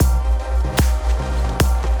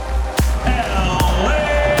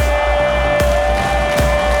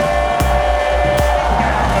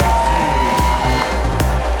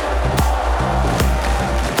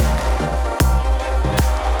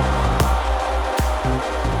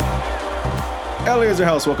LA is your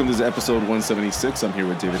house. Welcome to episode 176. I'm here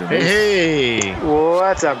with David and Rose. Hey.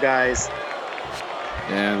 What's up, guys?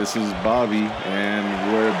 And this is Bobby,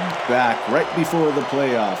 and we're back right before the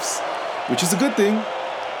playoffs, which is a good thing,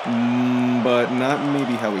 but not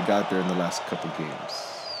maybe how we got there in the last couple games.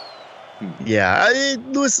 Yeah,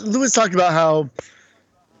 Lewis talked about how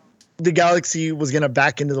the Galaxy was going to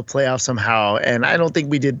back into the playoffs somehow, and I don't think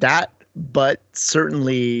we did that, but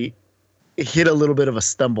certainly hit a little bit of a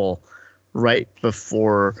stumble right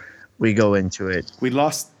before we go into it. We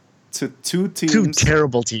lost to two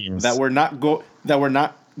terrible teams that were not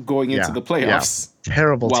going into the playoffs. Yeah.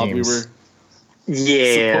 Terrible while teams. We were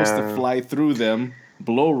supposed to fly through them,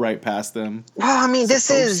 blow right past them. Well, I mean, this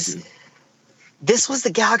was the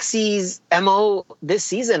Galaxy's MO this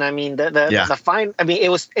season. I mean,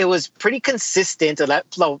 it was pretty consistent.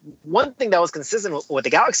 One thing that was consistent with the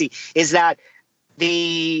Galaxy is that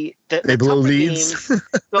they blow leads.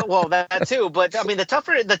 Well, that too. But I mean, the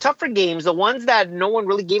tougher games, the ones that no one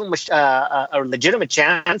really gave them a legitimate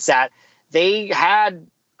chance at, they had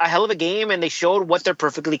a hell of a game and they showed what they're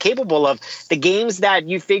perfectly capable of. The games that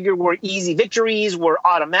you figured were easy victories were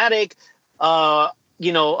automatic.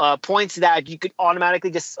 Points that you could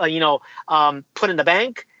automatically just put in the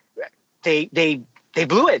bank. They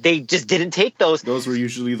blew it. They just didn't take those. Those were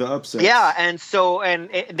usually the upsets. Yeah,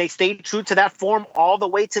 they stayed true to that form all the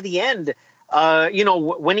way to the end.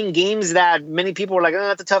 Winning games that many people were like, "Oh,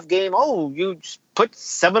 that's a tough game." Oh, you put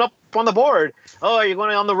 7 up on the board. Oh, you're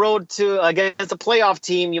going on the road against a playoff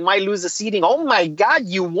team. You might lose the seeding. Oh my God,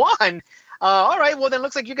 you won! All right, well then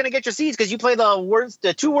looks like you're going to get your seeds because you play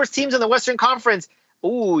the 2 worst teams in the Western Conference.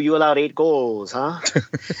 Ooh, you allowed 8 goals, huh?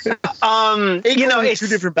 It's 2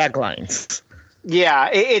 different back lines. Yeah,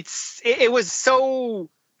 it was so,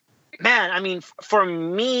 man. I mean, for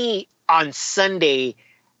me on Sunday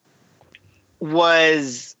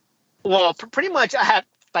was, well, pretty much I had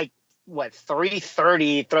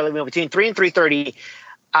 3:30, between 3 and 3:30.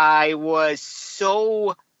 I was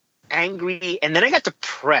so angry, and then I got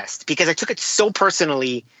depressed because I took it so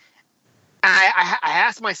personally. I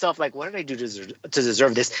asked myself, like, what did I do to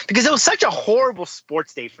deserve this? Because it was such a horrible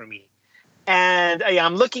sports day for me. And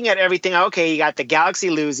I'm looking at everything. Okay, you got the Galaxy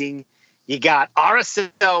losing. You got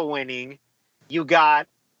RSL winning. You got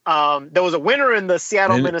there was a winner in the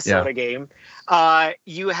Seattle-Minnesota game.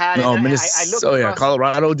 You had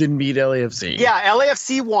Colorado didn't beat LAFC. Yeah,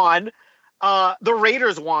 LAFC won. The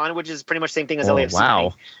Raiders won, which is pretty much the same thing as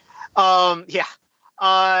LAFC. Wow.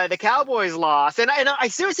 The Cowboys lost, and I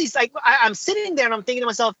seriously, I'm sitting there and I'm thinking to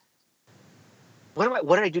myself, what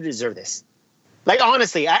did I do to deserve this? Like,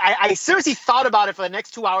 honestly, I seriously thought about it for the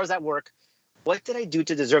next 2 hours at work. What did I do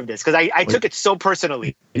to deserve this? Because I took it so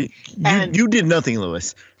personally. You did nothing,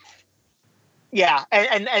 Lewis. Yeah,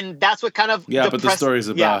 and that's what kind of but the story's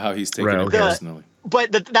about how he's taking it personally.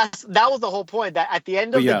 But that was the whole point. That at the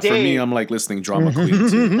end of the day, for me, I'm like listening drama queen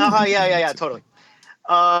too. Yeah, totally.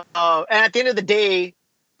 And at the end of the day,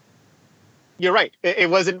 you're right. It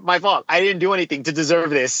wasn't my fault. I didn't do anything to deserve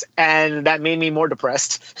this, and that made me more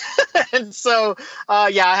depressed. And so,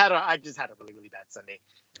 I just had a really, really bad Sunday,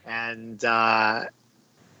 and I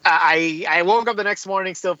woke up the next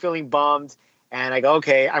morning still feeling bummed, and I go,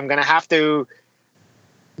 okay, I'm gonna have to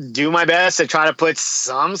do my best to try to put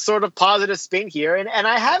some sort of positive spin here, and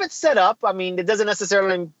I have it set up. I mean, it doesn't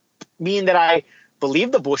necessarily mean that I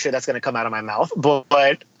believe the bullshit that's going to come out of my mouth,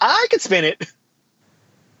 but I can spin it.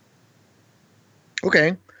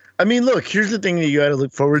 Okay. I mean, look, here's the thing that you got to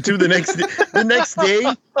look forward to. The next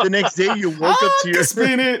day you woke up to your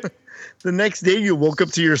spin it. The next day you woke up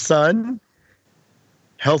to your son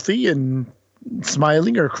healthy and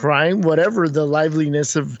smiling or crying, whatever the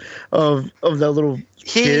liveliness of that little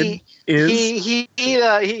kid is.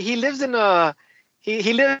 He lives in a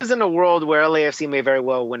He lives in a world where LAFC may very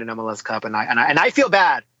well win an MLS Cup, and I feel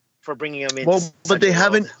bad for bringing him in. Well, but they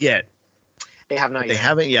haven't yet. They have not. They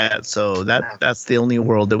haven't yet. So that's the only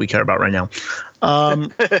world that we care about right now.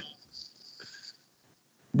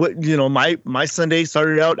 But my Sunday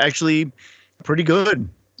started out actually pretty good.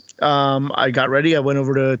 I got ready. I went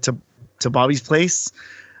over to Bobby's place.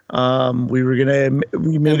 We made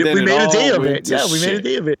a day of it. Yeah, we made a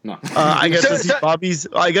day of it. No. I got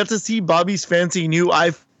to see Bobby's fancy new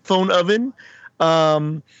iPhone oven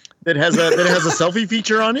that has a selfie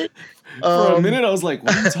feature on it. For a minute, I was like,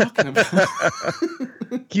 "What are you talking about?"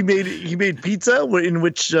 He made pizza in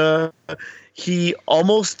which he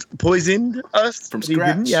almost poisoned us from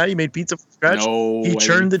scratch. Yeah, he made pizza from scratch. No, he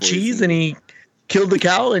churned the cheese and he killed the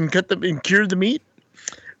cow and cured the meat.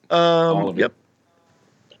 All of it. Yep.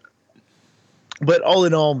 But all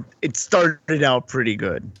in all, it started out pretty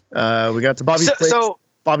good. We got to Bobby's place. So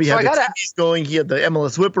Bobby So had I the gotta- TVs going. He had the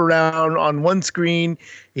MLS Whip Around on one screen.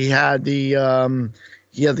 He had the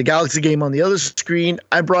Galaxy game on the other screen.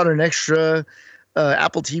 I brought an extra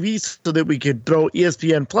Apple TV so that we could throw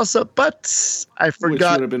ESPN Plus up, but I Which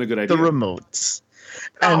forgot would have been a good the idea. remotes.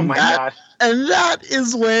 Oh And my that, god. And that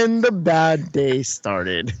is when the bad day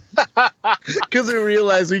started. Because we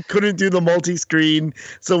realized we couldn't do the multi-screen,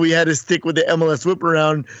 so we had to stick with the MLS Whip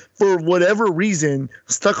Around for whatever reason,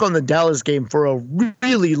 stuck on the Dallas game for a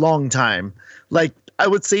really long time. Like, I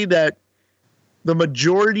would say that the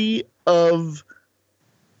majority of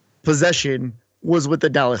possession was with the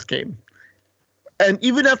Dallas game. And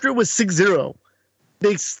even after it was 6-0,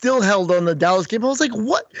 they still held on the Dallas game. I was like,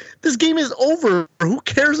 what? This game is over. Who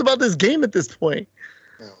cares about this game at this point?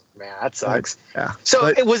 Oh, man, that sucks. Yeah. So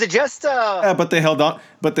But- was it just Yeah, but they held on.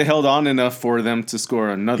 But they held on enough for them to score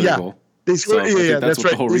another Yeah. goal. They So scored. I think Yeah, that's that's what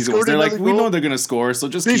right. the whole They reason was. scored They're like, another we goal. know they're gonna score, so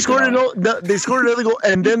just They keep scored it on. they scored another goal,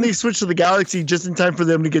 and then they switched to the Galaxy just in time for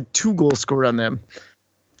them to get 2 goals scored on them.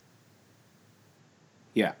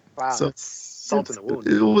 Yeah. wow? So- That's salt in the wound.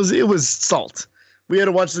 It was salt. We had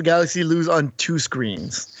to watch the Galaxy lose on 2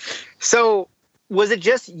 screens. So was it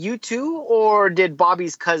just you two, or did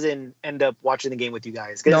Bobby's cousin end up watching the game with you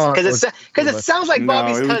guys? No, Because it sounds like No,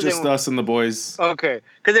 Bobby's it was cousin. just us and the boys. Okay,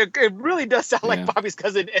 because it really does sound Yeah. like Bobby's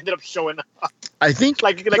cousin ended up showing up, I think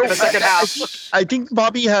like in the second half. I think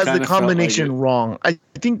Bobby has Kinda the felt like combination it. wrong. I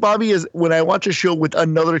think Bobby is, when I watch a show with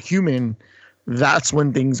another human, that's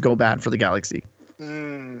when things go bad for the Galaxy.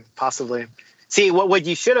 Possibly. See, what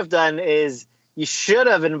you should have done is you should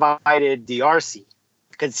have invited DRC,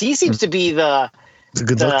 because he seems to be the It's a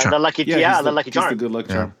good luck the charm. lucky Yeah, the lucky He's the charm. good luck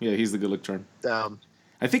charm. Yeah, he's the good luck charm. Um,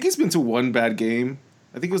 I think he's been to one bad game.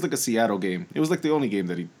 I think it was like a Seattle game. It was like the only game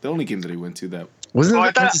that he went to that. Wasn't Oh, it I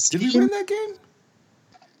the thought- Kansas Did City he win game? that game?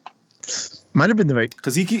 Might have been the right.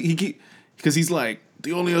 Because he's like,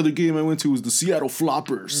 the only other game I went to was the Seattle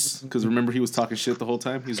Floppers. Because remember, he was talking shit the whole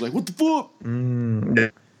time. He's like, what the fuck?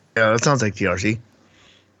 Yeah, that sounds like TRC.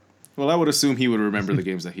 Well, I would assume he would remember the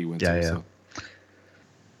games that he went Yeah, to. yeah. So.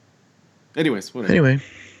 Anyways, whatever. Anyway,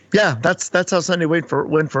 yeah, that's how Sunday went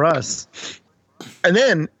for us. And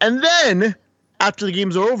then after the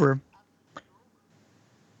games are over,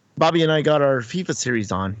 Bobby and I got our FIFA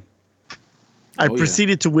series on. I Oh, yeah.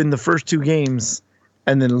 proceeded to win the first 2 games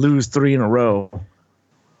and then lose 3 in a row,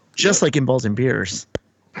 just like in Balls and Beers,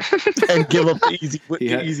 and give up the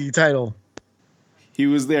easy title. He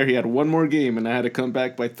was there. He had one more game, and I had to come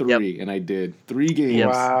back by 3, and I did 3 games. Yep.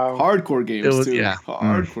 Wow. Hardcore games It was- too. yeah.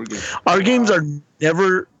 Hardcore games. Our games are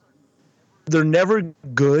never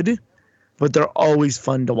good, but they're always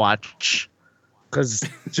fun to watch because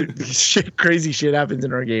crazy shit happens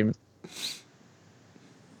in our games.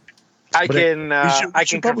 I But can we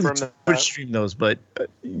should probably confirm Twitch that. stream those, but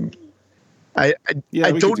I Yeah,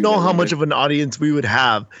 we could don't do know that how one much day. of an audience we would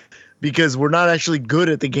have because we're not actually good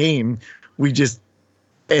at the game. We just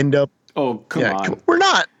end up. Oh, come on. We're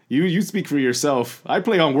not. You speak for yourself. I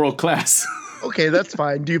play on world class. Okay, that's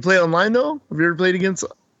fine. Do you play online though? Have you ever played against?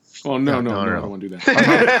 Oh, no, No, I no. don't want to do that.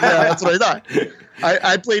 Yeah, that's what I thought.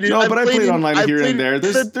 I played in. No, but I played online I here played and there.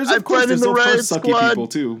 There's I of course played in there's the of course Riot sucky Squad. people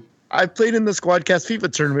too. I played in the Squadcast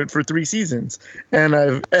FIFA tournament for 3 seasons, and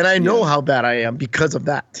I know Yeah. how bad I am because of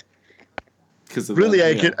that. Because Really,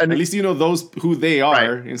 I can- At least you know those who they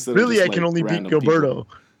are instead. Really, of I just, can like, only beat random Gilberto. people.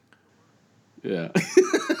 Yeah,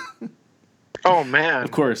 Oh man.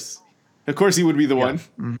 of course he would be the one.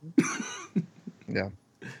 Yeah.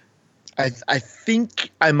 I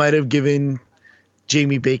think I might have given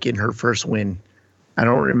Jamie Bacon her first win. I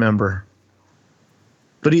don't remember.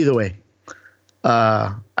 But either way,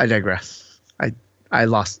 I digress. I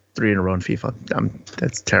lost 3 in a row in FIFA.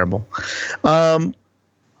 That's terrible.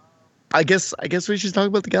 I guess we should talk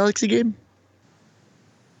about the Galaxy game.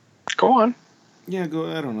 Go on. Yeah,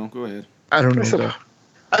 go. I don't know. Go ahead. I don't know. Listen. though.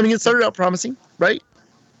 I mean, it started out promising, right?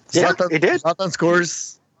 Yeah, it did. Zlatan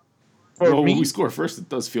scores for Well, me. when we score first, it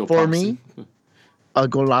does feel For promising. A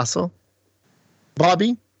golazo.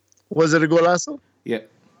 Bobby, was it a golazo?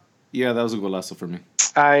 Yeah, that was a golazo for me.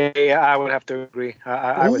 I would have to agree.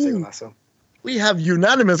 I would say Ooh. Golasso. We have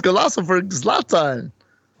unanimous golazo for Zlatan.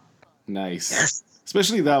 Nice. Yes.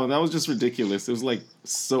 Especially that one. That was just ridiculous. It was like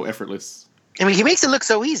so effortless. I mean, he makes it look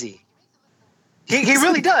so easy. He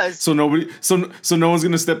really does. So no one's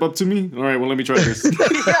gonna step up to me. All right, well let me try this.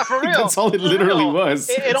 Yeah, for real. That's all it For literally real. was.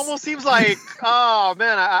 It almost seems like, oh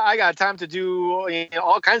man, I got time to do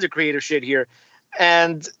all kinds of creative shit here,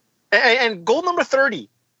 and goal number 30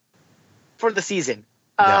 for the season.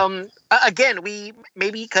 Yeah. Again, we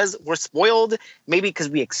maybe because we're spoiled, maybe because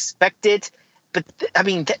we expect it, but I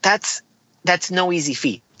mean that's no easy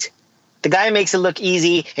feat. The guy makes it look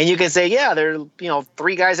easy, and you can say, yeah, there,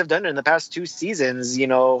 3 guys have done it in the past 2 seasons.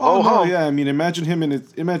 Oh no, yeah. I mean, imagine him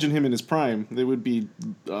in his prime. They would be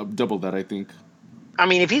double that, I think. I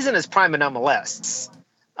mean, if he's in his prime in MLS,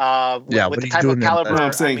 Yeah, with what the he's type doing of in caliber, No,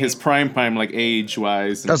 I'm saying I mean, his prime, like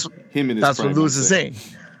age-wise. That's him in his that's prime. what Lewis I'm is saying.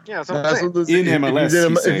 yeah, that's what I'm That's saying. what Lewis In is saying.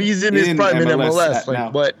 MLS, If he's in his prime in MLS, like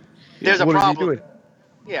now. what? There's a What is he problem. doing?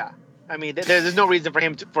 Yeah, I mean, there's no reason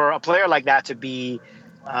for a player like that to be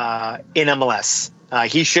in MLS.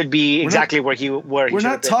 He should be exactly where he should have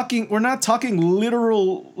been. We're not talking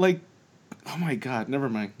literal, like. Oh my God! Never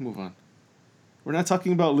mind. Move on. We're not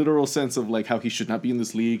talking about literal sense of like how he should not be in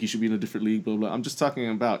this league. He should be in a different league. Blah blah. I'm just talking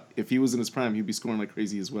about if he was in his prime, he'd be scoring like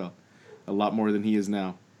crazy as well, a lot more than he is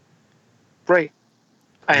now. Right.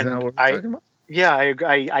 Is that what we're talking about? Yeah,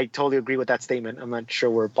 I totally agree with that statement. I'm not sure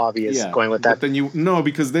where Bobby is going with that. But then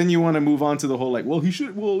because then you want to move on to the whole like, well, he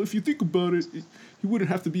should. Well, if you think about it, he wouldn't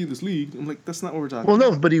have to be in this league. I'm like, that's not what we're talking. Well, no,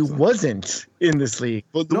 about. but he wasn't in this league.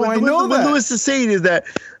 Well, I know what that. Lewis is saying is that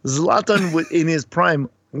Zlatan in his prime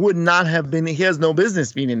would not have been. He has no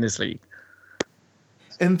business being in this league.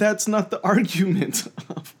 And that's not the argument.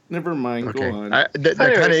 Never mind. Okay, Go on. that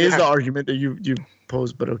kind of is the argument that you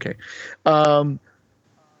posed, but okay.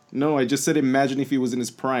 No, I just said imagine if he was in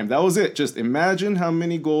his prime. That was it. Just imagine how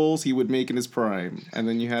many goals he would make in his prime. And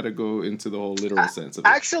then you had to go into the whole literal sense of it.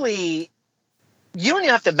 Actually, you don't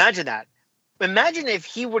even have to imagine that. Imagine if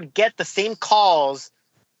he would get the same calls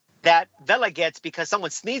that Vela gets because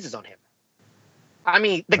someone sneezes on him. I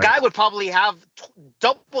mean, the guy would probably have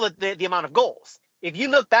double the amount of goals. If you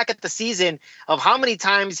look back at the season of how many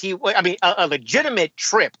times a legitimate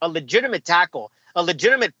trip, a legitimate tackle, a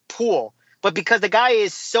legitimate pull, but because the guy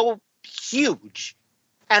is so huge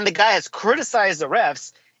and the guy has criticized the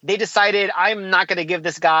refs, they decided I'm not going to give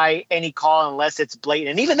this guy any call unless it's blatant.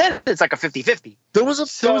 And even then, it's like a 50-50. There was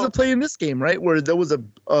a play in this game, right, where there was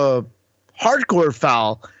a hardcore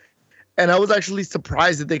foul, and I was actually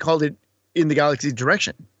surprised that they called it in the Galaxy's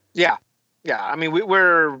direction. Yeah. I mean,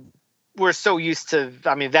 we're so used to,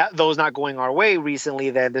 those not going our way recently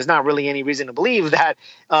that there's not really any reason to believe that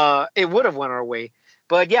it would have went our way.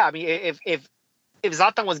 But yeah, I mean, if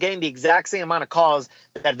Zlatan was getting the exact same amount of calls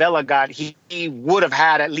that Vela got, he would have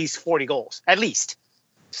had at least 40 goals, at least.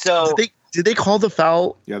 So did they call the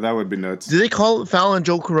foul? Yeah, that would be nuts. Did they call the foul on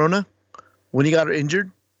Joe Corona when he got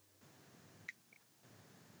injured?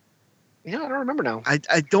 Yeah, I don't remember now.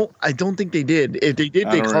 I don't think they did. If they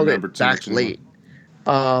did, they called it back late.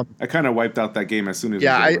 I kind of wiped out that game as soon as.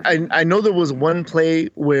 Yeah, it was over. I know there was one play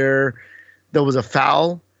where there was a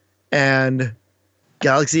foul and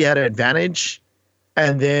Galaxy had an advantage,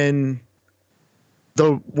 and then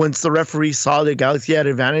once the referee saw that Galaxy had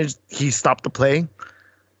an advantage, he stopped the play,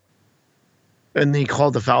 and then he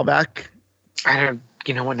called the foul back.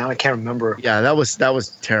 You know what? Now I can't remember. Yeah, that was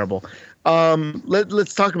terrible.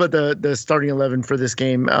 Let's talk about the starting 11 for this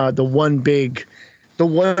game. The one big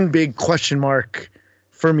question mark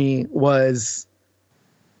for me was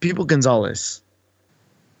Pipo Gonzalez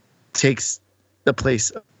takes the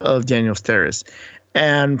place of Daniel Steres.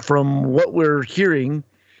 And from what we're hearing,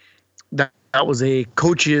 that was a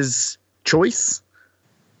coach's choice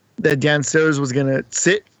that Dan Steres was going to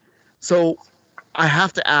sit. So I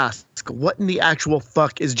have to ask, what in the actual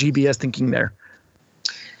fuck is GBS thinking there?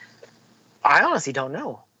 I honestly don't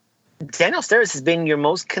know. Daniel Steres has been your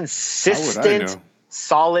most consistent,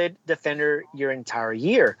 solid defender your entire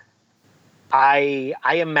year. I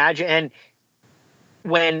imagine, and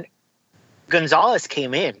when Gonzalez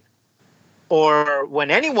came in, or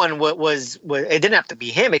when anyone was it didn't have to be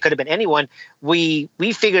him, it could have been anyone, we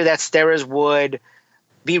figured that Steres would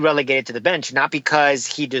be relegated to the bench, not because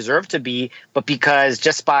he deserved to be, but because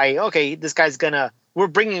just by, okay, this guy's we're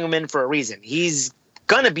bringing him in for a reason. He's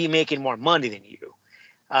going to be making more money than you.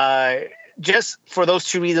 Just for those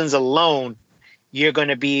two reasons alone, you're going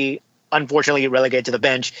to be unfortunately relegated to the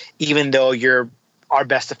bench, even though you're our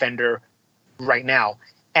best defender right now.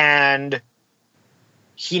 And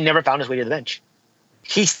he never found his way to the bench.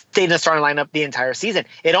 He stayed in the starting lineup the entire season.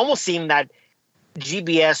 It almost seemed that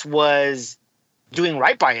GBS was doing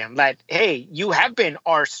right by him. That, hey, you have been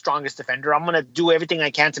our strongest defender. I'm going to do everything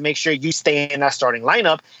I can to make sure you stay in that starting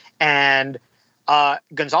lineup. And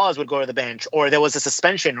Gonzalez would go to the bench, or there was a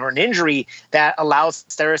suspension or an injury that allows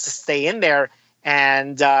Steres to stay in there,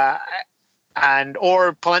 and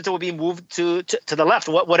or Polenta would be moved to the left.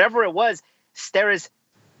 Whatever it was, Steres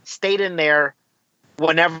stayed in there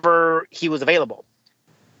whenever he was available.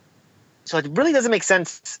 So it really doesn't make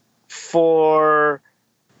sense for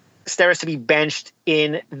Steres to be benched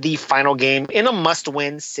in the final game in a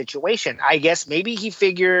must-win situation. I guess maybe he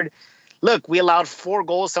figured, look, we allowed 4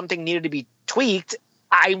 goals, something needed to be tweaked.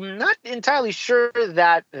 I'm not entirely sure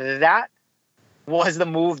that was the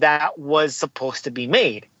move that was supposed to be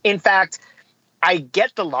made. In fact, I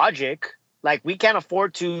get the logic. Like, we can't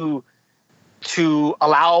afford to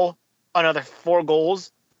allow another 4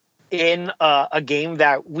 goals in a game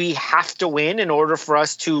that we have to win in order for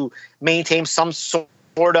us to maintain some sort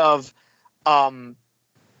of, a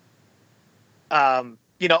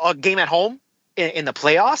game at home in the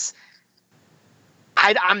playoffs.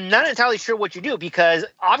 I'm not entirely sure what you do, because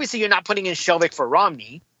obviously you're not putting in Shelvik for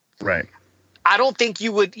Romney. Right. I don't think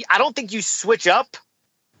you switch up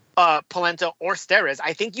Polenta or Steres.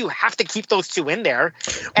 I think you have to keep those 2 in there,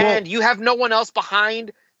 and you have no one else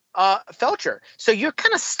behind Felcher. So you're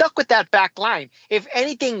kind of stuck with that back line. If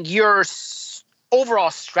anything, your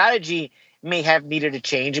overall strategy may have needed to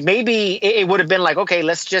change. Maybe it would have been like, okay,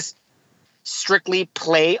 let's just strictly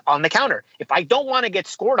play on the counter. If I don't want to get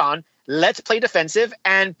scored on, let's play defensive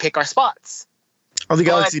and pick our spots. Oh, the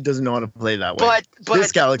Galaxy doesn't know how to play that way. But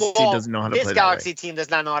this Galaxy team doesn't know how to play that way. This Galaxy team does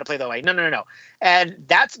not know how to play that way. No. And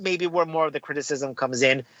that's maybe where more of the criticism comes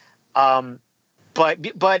in.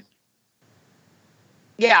 But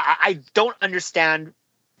yeah, I don't understand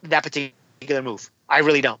that particular move. I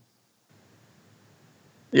really don't.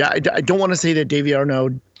 Yeah, I don't want to say that Davy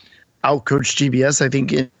Arnaud outcoached GBS. I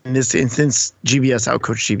think in this instance, GBS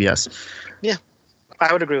outcoached GBS. Yeah,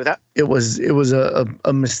 I would agree with that. It was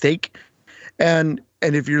a mistake. And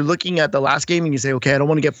if you're looking at the last game and you say, okay, I don't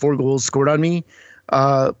want to get 4 goals scored on me,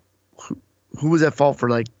 who was at fault for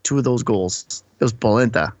like 2 of those goals? It was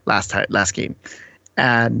Polenta last game.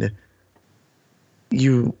 And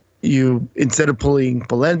you instead of pulling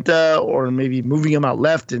Polenta or maybe moving him out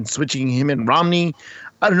left and switching him and Romney,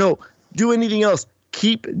 I don't know, do anything else.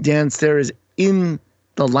 Keep Dan Steres in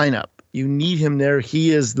the lineup. You need him there.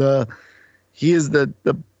 He is the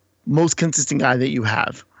most consistent guy that you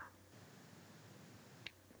have.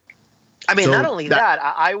 I mean, so not only that,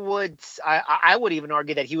 I would even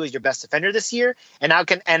argue that he was your best defender this year,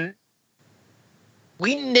 and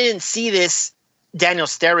we didn't see this Daniel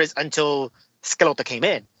Steres until Schelotto came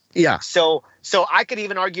in. Yeah. So I could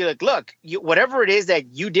even argue, like, look, whatever it is that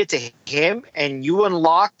you did to him, and you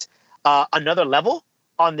unlocked another level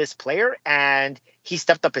on this player, and he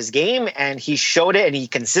stepped up his game, and he showed it, and he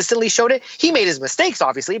consistently showed it. He made his mistakes,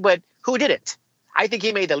 obviously, but who didn't? I think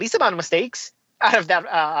he made the least amount of mistakes out of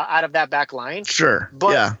that back line. Sure.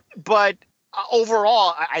 But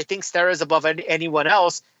overall, I think Steres above anyone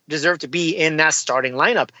else deserved to be in that starting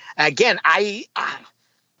lineup. Again, I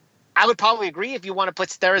would probably agree if you want to put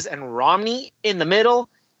Steres and Romney in the middle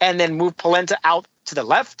and then move Polenta out to the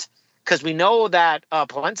left, because we know that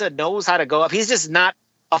Polenta knows how to go up. He's just not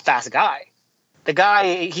a fast guy. The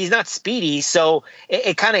guy, he's not speedy, so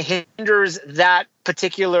it kind of hinders that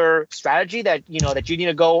particular strategy that you need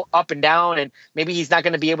to go up and down, and maybe he's not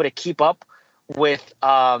going to be able to keep up with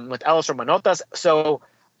Ellis or Manotas. So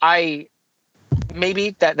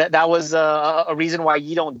maybe that was a reason why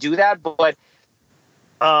you don't do that. But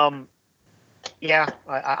I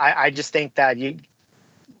just think that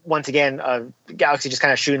once again, Galaxy just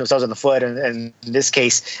kind of shooting themselves in the foot, and in this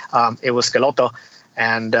case, it was Schelotto,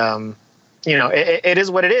 and it is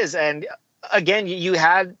what it is. And again, you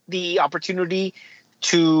had the opportunity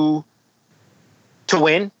to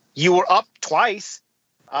win. You were up twice,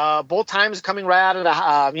 both times coming right out of the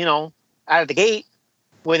out of the gate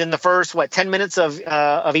within the first 10 minutes of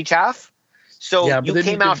each half. So yeah, you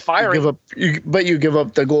came out firing. You give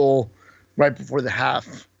up the goal right before the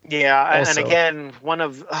half. Yeah, also. And again,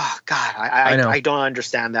 I don't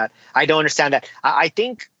understand that. I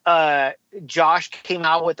think Josh came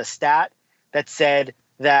out with a stat that said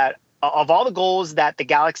that of all the goals that the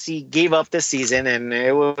Galaxy gave up this season, and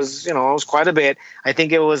it was quite a bit. I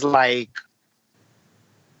think it was like,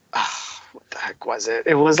 what the heck was it?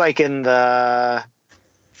 It was like in the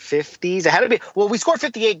 50s. It had to be. Well, we scored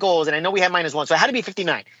 58 goals, and I know we had -1, so it had to be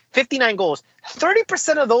 59. 59 goals.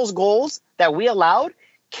 30% of those goals that we allowed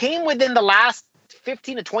came within the last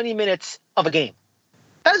 15 to 20 minutes of a game.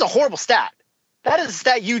 That is a horrible stat. That is a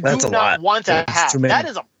stat you do not want to have.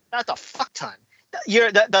 That's a fuck ton.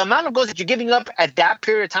 The amount of goals that you're giving up at that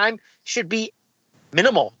period of time should be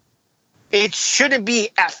minimal. It shouldn't be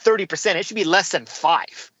at 30%. It should be less than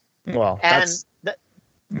 5. Well,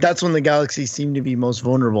 that's when the Galaxy seem to be most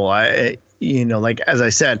vulnerable. Like as I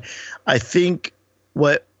said, I think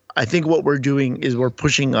what we're doing is we're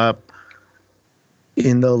pushing up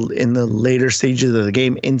in the later stages of the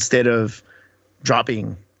game instead of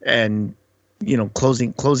dropping and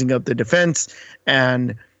closing up the defense.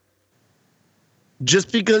 And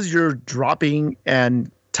just because you're dropping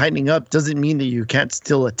and tightening up doesn't mean that you can't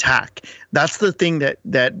still attack. That's the thing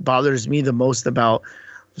that bothers me the most about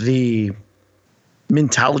the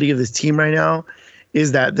mentality of this team right now,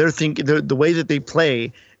 is that they're thinking the way that they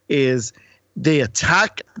play is they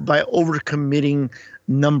attack by overcommitting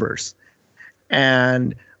numbers,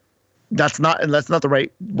 and that's not the right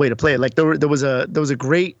way to play it. Like there was a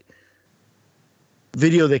great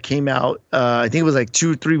video that came out, I think it was like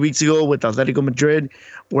 2-3 weeks ago with Atletico Madrid,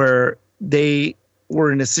 where they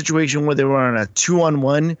were in a situation where they were on a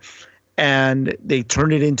 2-on-1 and they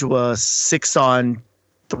turned it into a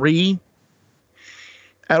 6-on-3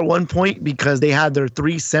 at one point, because they had their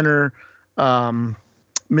 3 center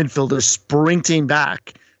midfielders sprinting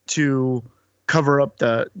back to cover up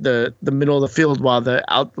the middle of the field while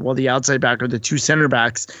the outside back, or the 2 center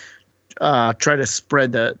backs, try to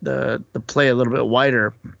spread the play a little bit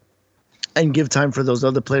wider and give time for those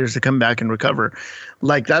other players to come back and recover.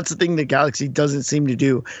 Like, that's the thing that Galaxy doesn't seem to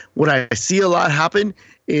do. What I see a lot happen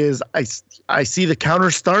is I see the counter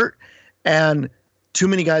start, and too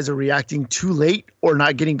many guys are reacting too late, or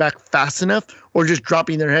not getting back fast enough, or just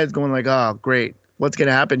dropping their heads going like, oh, great, what's going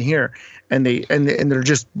to happen here? And they're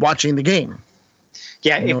just watching the game.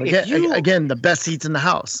 Yeah. Again, the best seats in the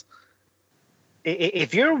house.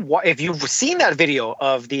 If you've seen that video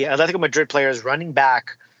of the Atletico Madrid players running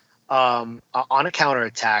back on a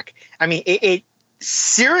counterattack, I mean, it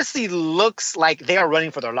seriously looks like they are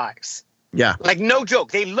running for their lives. Yeah. Like, no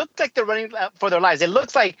joke. They look like they're running for their lives. It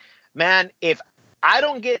looks like, man, if I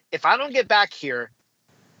don't get back here,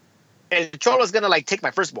 and Cholo's gonna like take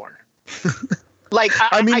my firstborn. Like,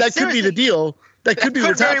 I mean, that could be the deal. That could be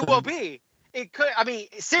what's very happening. well be. It could. I mean,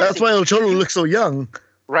 seriously. That's why El Cholo looks so young,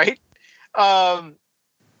 right? The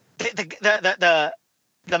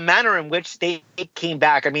manner in which they came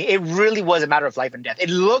back, I mean, it really was a matter of life and death. It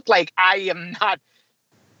looked like I am not,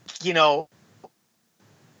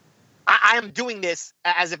 I am doing this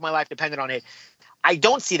as if my life depended on it. I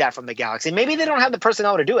don't see that from the Galaxy. Maybe they don't have the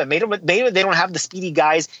personnel to do it. Maybe they don't have the speedy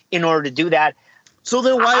guys in order to do that. So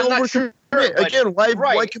then why overcommit? Again,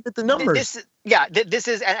 why commit the numbers? This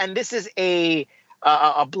is a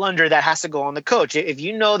blunder that has to go on the coach. If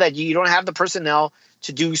you know that you don't have the personnel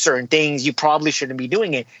to do certain things, you probably shouldn't be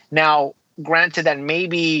doing it. Now, granted that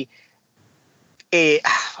maybe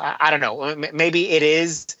I don't know, maybe it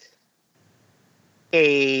is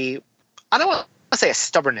I don't want to say a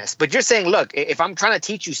stubbornness, but you're saying, look, if I'm trying to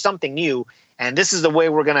teach you something new, and this is the way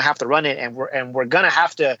we're going to have to run it, and we're going to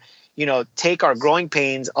have to, take our growing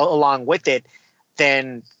pains along with it,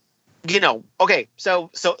 then, okay, so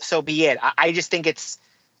be it. I just think it's,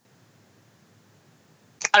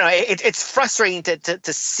 I don't know, it's frustrating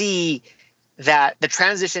to see that the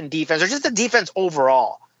transition defense, or just the defense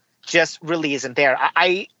overall, just really isn't there.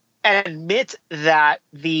 I admit that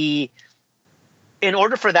in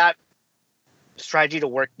order for that strategy to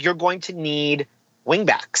work, you're going to need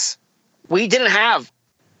wingbacks. We didn't have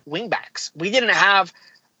wingbacks. We didn't have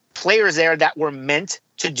players there that were meant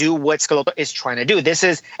to do what Schelotto is trying to do.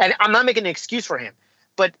 And I'm not making an excuse for him,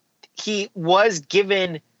 but he was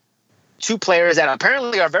given 2 players that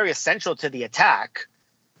apparently are very essential to the attack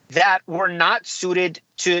that were not suited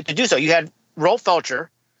to do so. You had Rolf Felcher,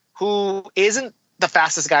 who isn't the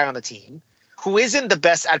fastest guy on the team, who isn't the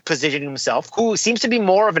best at positioning himself, who seems to be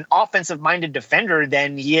more of an offensive-minded defender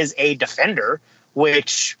than he is a defender,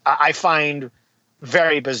 which I find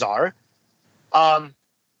very bizarre.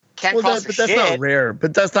 Can't cross for shit. Not rare.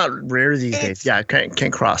 But that's not rare these days. Yeah,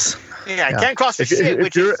 can't cross. Yeah, can't cross for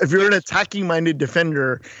shit. If you're an attacking-minded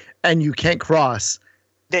defender and you can't cross,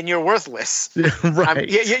 then you're worthless. Right.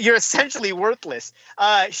 You're essentially worthless.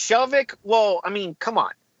 Shelvik, well, I mean, come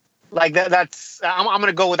on. Like that's I'm going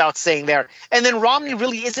to go without saying there. And then Romney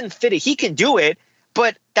really isn't fitted. He can do it,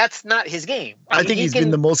 but that's not his game. I think he's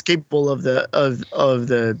been the most capable of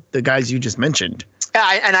the guys you just mentioned.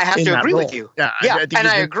 And I have to agree with you. Yeah,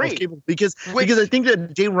 I agree because I think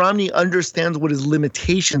that Jay Romney understands what his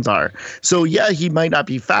limitations are. So yeah, he might not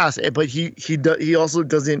be fast, but he also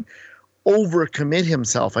doesn't overcommit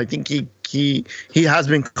himself. I think he has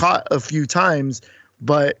been caught a few times,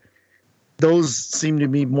 but those seem to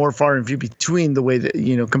be more far and few between the way that,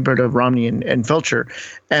 compared to Romney and Felcher.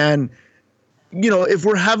 And, if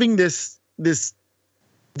we're having this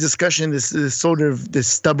discussion, this sort of this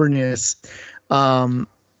stubbornness,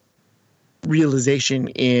 realization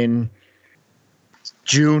in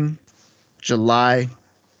June, July,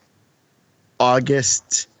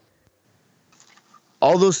 August,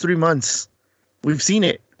 all those 3 months, we've seen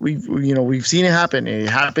it. We've seen it happen. It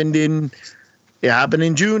happened in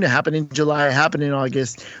June, it happened in July, it happened in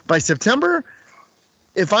August. By September,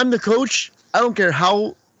 if I'm the coach, I don't care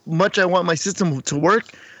how much I want my system to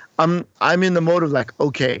work, I'm in the mode of like,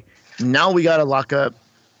 okay, now we gotta lock up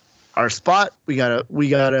our spot. We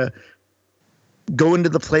gotta go into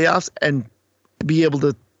the playoffs and be able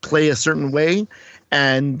to play a certain way,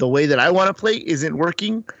 and the way that I want to play isn't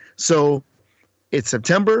working. So it's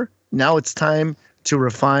September. Now it's time to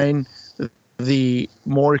refine the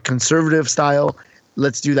more conservative style.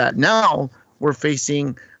 Let's do that. Now we're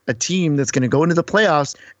facing a team that's going to go into the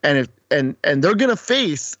playoffs, and they're going to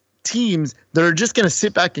face teams that are just going to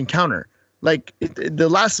sit back and counter. Like the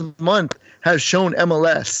last month has shown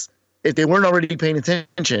MLS, if they weren't already paying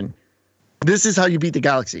attention, this is how you beat the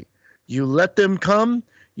Galaxy. You let them come,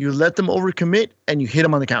 you let them overcommit, and you hit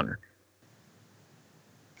them on the counter.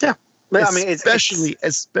 Yeah. But, I mean,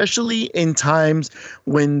 especially in times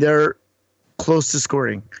when they're close to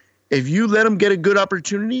scoring. If you let them get a good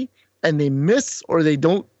opportunity and they miss or they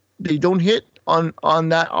don't hit on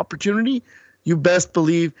that opportunity, you best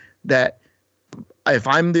believe that if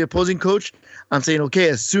I'm the opposing coach, I'm saying, okay,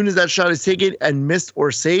 as soon as that shot is taken and missed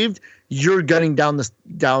or saved, you're gunning down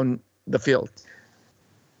the field.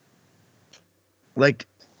 Like,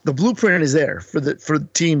 the blueprint is there for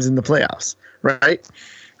teams in the playoffs, right?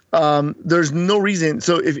 There's no reason.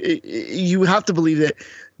 So if you have to believe that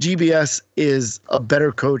GBS is a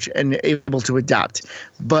better coach and able to adapt,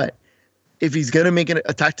 but if he's going to make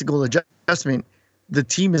a tactical adjustment, the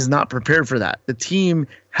team is not prepared for that. The team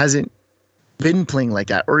hasn't been playing like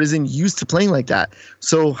that or isn't used to playing like that.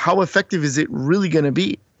 So how effective is it really going to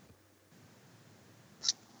be?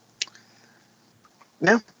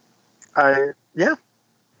 Yeah. The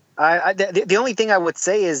only thing I would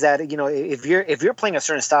say is that, if you're playing a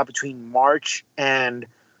certain style between March and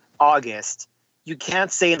August, you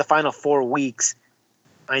can't say in the final 4 weeks,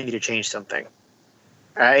 I need to change something.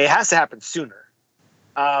 It has to happen sooner.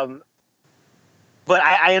 But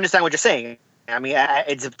I understand what you're saying. I mean,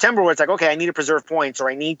 it's September where it's like, okay, I need to preserve points, or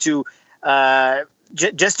I need to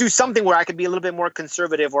just do something where I could be a little bit more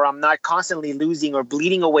conservative, or I'm not constantly losing or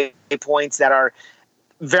bleeding away points that are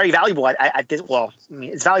very valuable at this. Well, I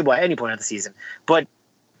mean, it's valuable at any point of the season. But,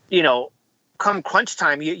 come crunch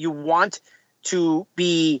time, you want to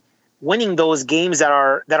be winning those games that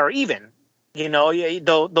are even.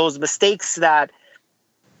 Those mistakes that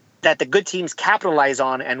the good teams capitalize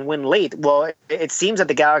on and win late. Well, it seems that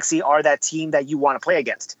the Galaxy are that team that you want to play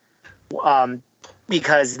against,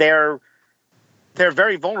 because they're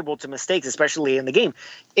very vulnerable to mistakes, especially in the game.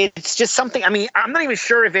 It's just something. I mean, I'm not even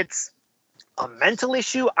sure if it's a mental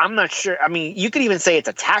issue. I'm not sure. I mean, you could even say it's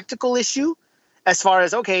a tactical issue, as far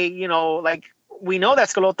as, okay, like, we know that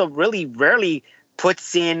Schelotto really rarely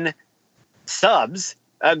puts in subs.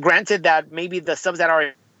 Granted that maybe the subs that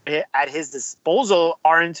are at his disposal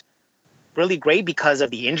aren't really great because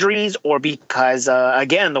of the injuries, or because,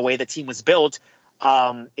 again, the way the team was built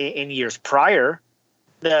in years prior.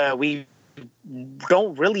 We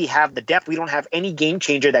don't really have the depth. We don't have any game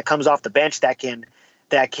changer that comes off the bench that can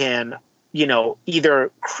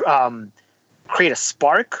either create a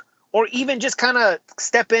spark, or even just kind of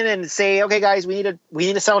step in and say, okay, guys, we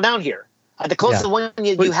need to settle down here. The closest one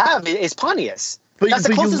you have is Pontius. That's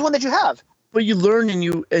the closest one that you have. But you learn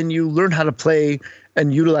and you learn how to play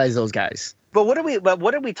and utilize those guys. But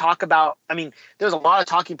what did we talk about? I mean, there's a lot of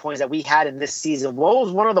talking points that we had in this season. What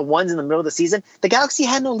was one of the ones in the middle of the season? The Galaxy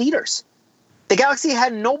had no leaders. The Galaxy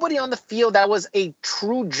had nobody on the field that was a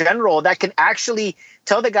true general that can actually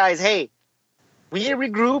tell the guys, hey, we need to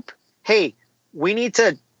regroup. Hey, we need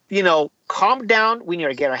to, calm down. We need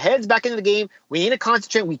to get our heads back into the game. We need to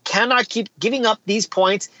concentrate. We cannot keep giving up these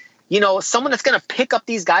points. Someone that's going to pick up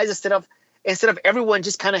these guys instead of everyone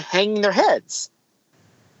just kind of hanging their heads.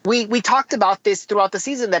 We talked about this throughout the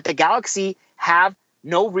season, that the Galaxy have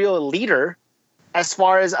no real leader as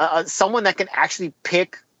far as someone that can actually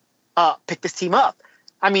pick this team up.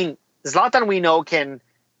 I mean, Zlatan, we know, can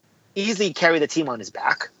easily carry the team on his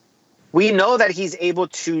back. We know that he's able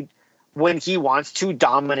to, when he wants to,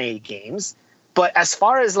 dominate games. But as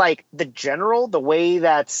far as like the general, the way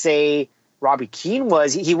that, say, Robbie Keane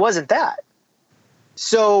was, he wasn't that.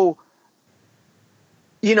 So,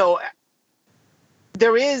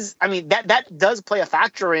 there is, I mean, that does play a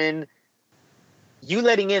factor in you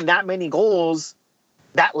letting in that many goals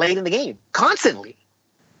that late in the game constantly.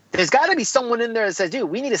 There's got to be someone in there that says, dude,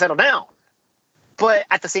 we need to settle down. But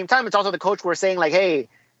at the same time, it's also the coach we're saying, like, hey,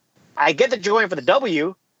 I get that you're going for the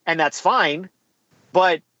W, and that's fine.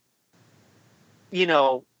 But,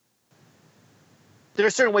 there are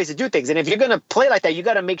certain ways to do things. And if you're going to play like that, you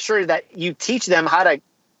got to make sure that you teach them how to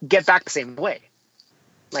get back the same way.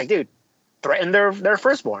 Like, dude, threaten their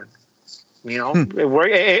firstborn.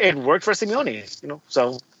 It worked for Simeone.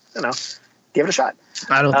 So Give it a shot.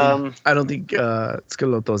 I don't think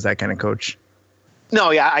Schelotto's that kind of coach.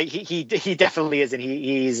 No, yeah, he definitely isn't.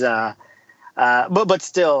 He's but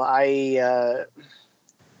still, I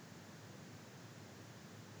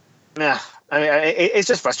mean, it's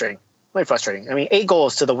just frustrating. Really frustrating. I mean, 8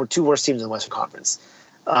 goals to the 2 worst teams in the Western Conference.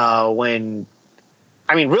 When,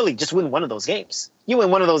 I mean, really, just win one of those games. You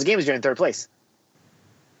win one of those games, you're in 3rd place,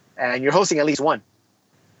 and you're hosting at least one.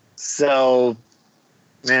 So,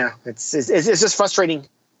 yeah, it's just frustrating.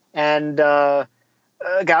 And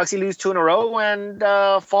Galaxy lose 2 in a row and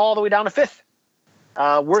fall all the way down to 5th.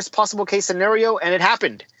 Worst possible case scenario, and it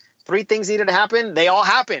happened. 3 things needed to happen. They all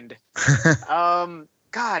happened.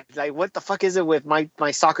 God, like, what the fuck is it with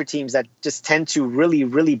my soccer teams that just tend to really,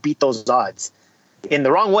 really beat those odds in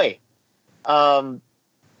the wrong way? And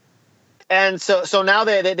so now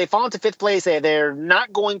they fall into 5th place. They're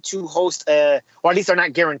not going to host, or at least they're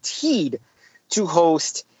not guaranteed to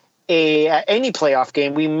host any playoff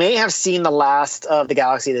game. We may have seen the last of the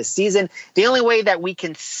Galaxy this season. The only way that we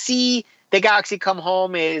can see the Galaxy come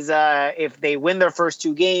home is if they win their first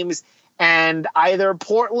 2 games. And either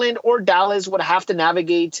Portland or Dallas would have to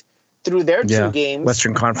navigate through their 2 games.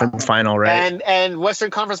 Western Conference final, right? And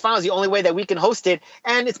Western Conference final is the only way that we can host it.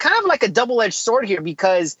 And it's kind of like a double-edged sword here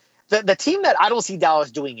because the team that I don't see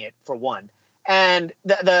Dallas doing it, for one. And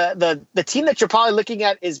the team that you're probably looking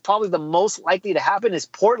at is probably the most likely to happen is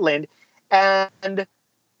Portland. And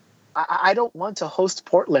I don't want to host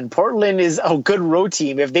Portland. Portland is a good road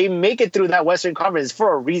team. If they make it through that Western Conference, it's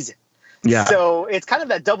for a reason. Yeah. So it's kind of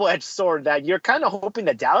that double-edged sword that you're kind of hoping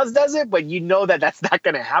that Dallas does it, but you know that that's not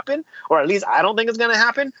going to happen, or at least I don't think it's going to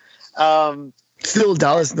happen. Still,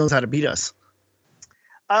 Dallas knows how to beat us.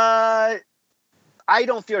 I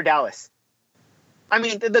don't fear Dallas. I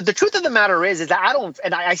mean, the truth of the matter is that I don't,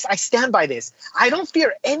 and I stand by this. I don't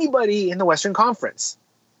fear anybody in the Western Conference.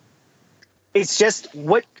 It's just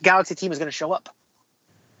what Galaxy team is going to show up.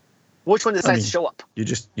 Which one decides to show up? You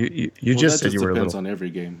just said you were a little. Depends on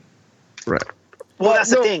every game. Right. Well,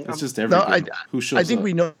 that's the thing. It's just every game. Who shows up? I think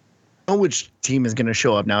we know which team is going to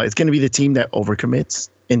show up now. It's going to be the team that overcommits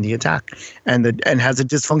in the attack and has a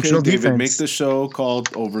dysfunctional defense. Make the show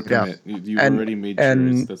called Overcommit. Yeah. You already made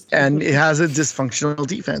sure. And it has a dysfunctional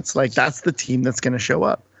defense. Like, that's the team that's going to show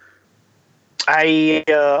up.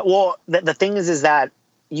 Well, the thing is that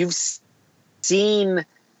you've seen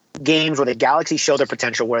games where the Galaxy show their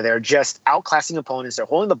potential, where they're just outclassing opponents. They're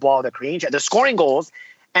holding the ball. They're scoring goals.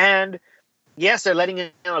 And yes, they're letting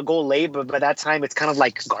in a goal late, but by that time it's kind of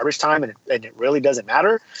like garbage time, and it really doesn't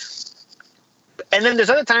matter. And then there's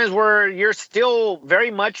other times where you're still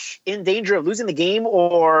very much in danger of losing the game,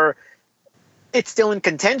 or it's still in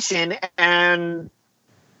contention, and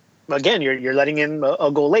again, you're letting in a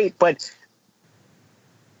goal late. But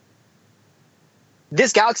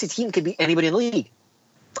this Galaxy team could be anybody in the league.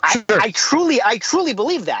 Sure. I truly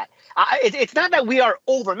believe that. It's not that we are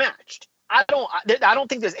overmatched. I don't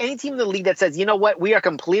think there's any team in the league that says, you know what, we are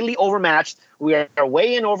completely overmatched. We are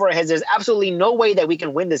way in over our heads. There's absolutely no way that we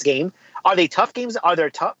can win this game. Are they tough games? Are there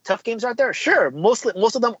tough games out there? Sure. Most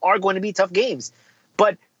of them are going to be tough games,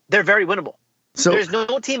 but they're very winnable. So there's no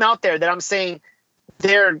team out there that I'm saying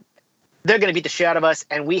they're going to beat the shit out of us,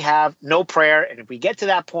 and we have no prayer. And if we get to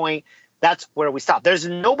that point, that's where we stop. There's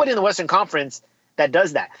nobody in the Western Conference that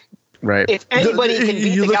does that. Right. If anybody can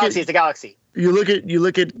beat the Galaxy, it's the Galaxy. You look at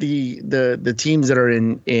the teams that are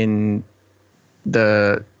in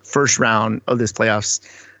the first round of this playoffs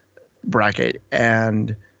bracket,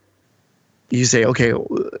 and you say, okay,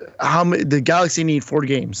 the Galaxy need 4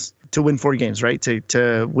 games to win 4 games, right?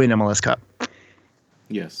 To win MLS Cup.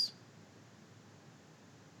 Yes.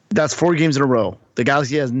 That's 4 games in a row. The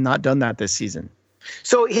Galaxy has not done that this season.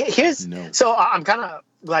 So so I'm kind of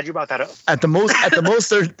glad you brought that up. At the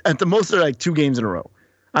most, they're like 2 games in a row.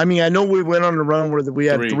 I mean, I know we went on a run where we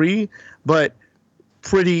had 3, but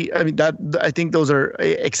I think those are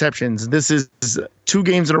exceptions. This is 2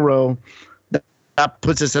 games in a row. That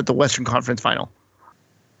puts us at the Western Conference final.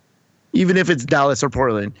 Even if it's Dallas or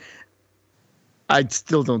Portland, I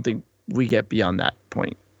still don't think we get beyond that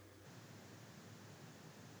point.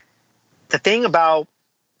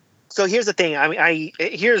 Here's the thing. I mean,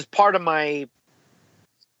 here's part of my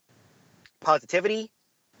positivity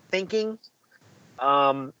thinking.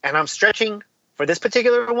 And I'm stretching for this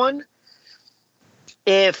particular one.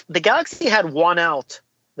 If the Galaxy had won out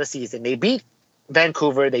the season, they beat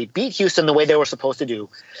Vancouver, they beat Houston the way they were supposed to do,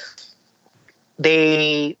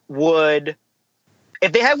 they would,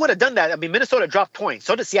 if they would have done that, I mean, Minnesota dropped points,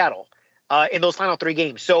 so did Seattle in those final 3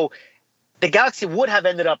 games. So the Galaxy would have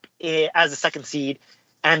ended up as the 2nd seed,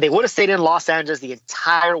 and they would have stayed in Los Angeles the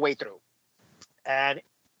entire way through. And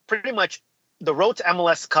pretty much the road to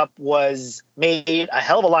MLS Cup was made a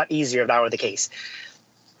hell of a lot easier if that were the case.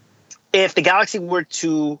 If the Galaxy were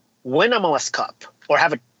to win MLS Cup or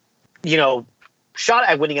have a, shot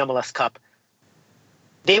at winning MLS Cup,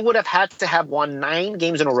 they would have had to have won 9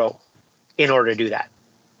 games in a row in order to do that.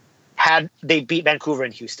 Had they beat Vancouver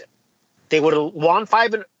and Houston, they would have won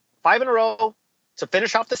 5 in a row to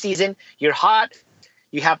finish off the season. You're hot.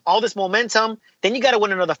 You have all this momentum. Then you got to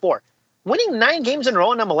win another 4. Winning 9 games in a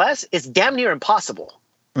row in MLS is damn near impossible.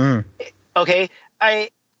 Okay,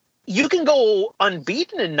 you can go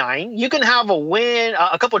unbeaten in 9. You can have a win,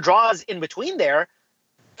 a couple of draws in between there,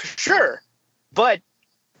 for sure. But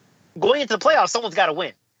going into the playoffs, someone's got to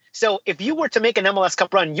win. So if you were to make an MLS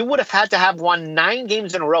Cup run, you would have had to have won 9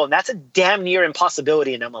 games in a row, and that's a damn near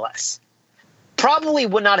impossibility in MLS. Probably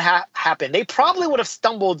would not happen. They probably would have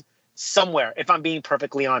stumbled somewhere, if I'm being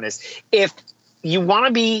perfectly honest. If you want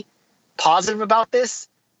to be positive about this,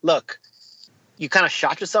 look, you kind of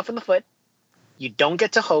shot yourself in the foot. You don't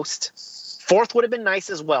get to host. 4th would have been nice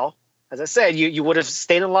as well. As I said, you would have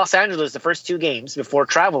stayed in Los Angeles the first 2 games before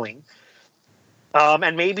traveling.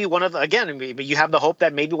 And maybe maybe you have the hope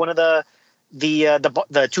that maybe one of the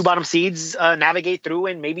 2 bottom seeds navigate through,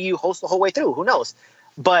 and maybe you host the whole way through. Who knows?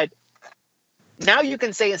 But now you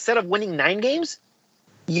can say, instead of winning 9 games,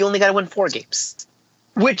 you only got to win 4 games,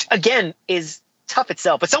 which again is tough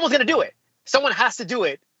itself. But someone's going to do it. Someone has to do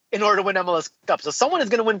it in order to win MLS Cup. So someone is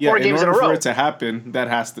going to win 4 games in a row. In order for it to happen, that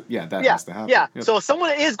has to happen. Yeah. Yep. So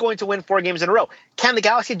someone is going to win 4 games in a row. Can the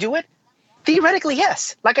Galaxy do it? Theoretically,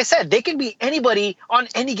 yes. Like I said, they can be anybody on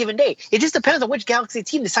any given day. It just depends on which Galaxy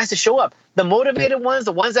team decides to show up. The motivated ones,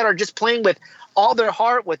 the ones that are just playing with all their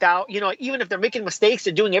heart without, even if they're making mistakes,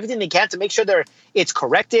 they're doing everything they can to make sure it's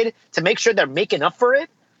corrected, to make sure they're making up for it.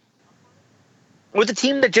 Or the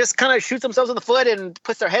team that just kind of shoots themselves in the foot and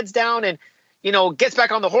puts their heads down and, gets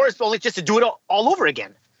back on the horse, only just to do it all over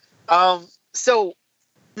again. So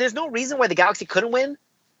there's no reason why the Galaxy couldn't win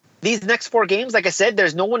these next 4 games. Like I said,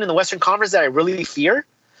 there's no one in the Western Conference that I really fear.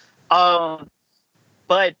 But,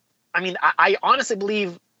 I mean, I honestly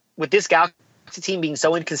believe with this Galaxy team being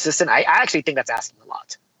so inconsistent, I actually think that's asking a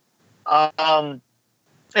lot.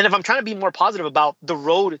 And if I'm trying to be more positive about the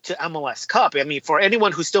road to MLS Cup, I mean, for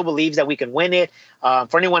anyone who still believes that we can win it,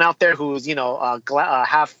 for anyone out there who's,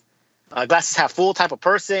 glasses half full type of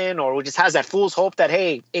person, or who just has that fool's hope that,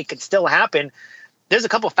 hey, it could still happen, there's a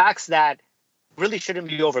couple facts that really shouldn't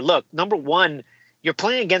be overlooked. Number one, you're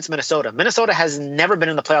playing against Minnesota. Minnesota has never been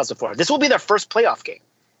in the playoffs before. This will be their first playoff game.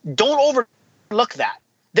 Don't overlook that.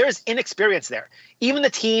 There's inexperience there. Even the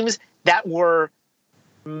teams that were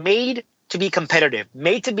made to be competitive,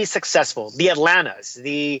 made to be successful, the Atlantas,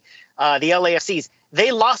 the LAFCs,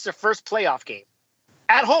 they lost their first playoff game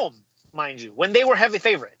at home, mind you, when they were heavy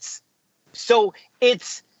favorites. So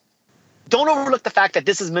don't overlook the fact that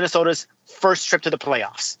this is Minnesota's first trip to the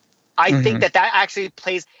playoffs. I think that actually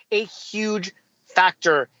plays a huge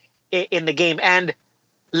factor in the game. And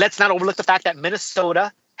let's not overlook the fact that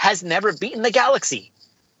Minnesota has never beaten the Galaxy.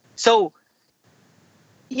 So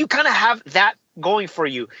you kind of have that going for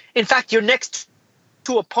you. In fact, your next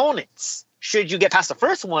 2 opponents, should you get past the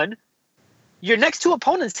first one, your next 2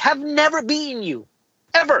 opponents have never beaten you,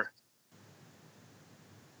 ever.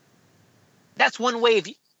 That's one way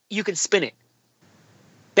you can spin it.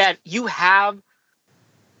 That you have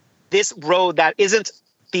this road that isn't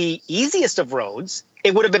the easiest of roads.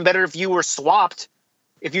 It would have been better if you were swapped,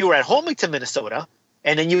 if you were at home to Minnesota,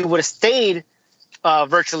 and then you would have stayed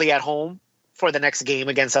virtually at home for the next game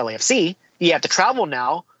against LAFC. You have to travel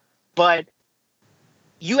now, but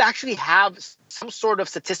you actually have some sort of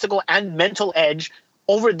statistical and mental edge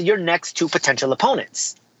over your next 2 potential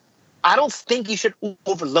opponents. I don't think you should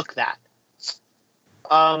overlook that.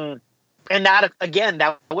 And that, again,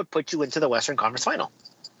 that would put you into the Western Conference Final.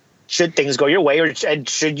 Should things go your way, or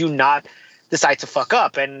should you not decide to fuck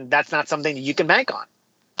up? And that's not something that you can bank on.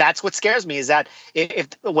 That's what scares me, is that if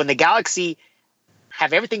when the Galaxy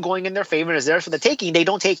have everything going in their favor and is there for the taking, they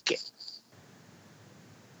don't take it.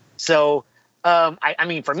 So, I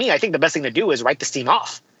mean, for me, I think the best thing to do is write this team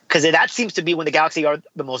off, because that seems to be when the Galaxy are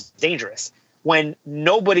the most dangerous, when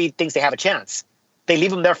nobody thinks they have a chance. They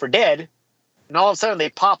leave them there for dead, and all of a sudden they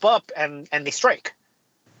pop up and they strike.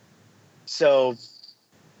 So,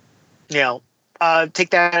 take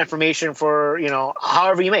that information for,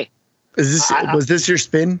 however you may. Was this your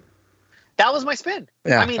spin? That was my spin.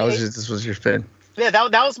 Yeah, I mean, this was your spin. Yeah,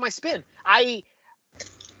 that was my spin. I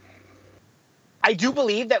do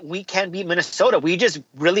believe that we can beat Minnesota. We just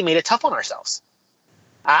really made it tough on ourselves.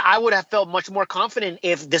 I would have felt much more confident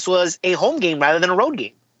if this was a home game rather than a road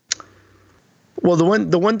game. Well,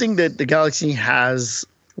 the one thing that the Galaxy has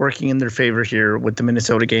working in their favor here with the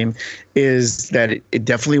Minnesota game is that it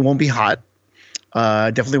definitely won't be hot.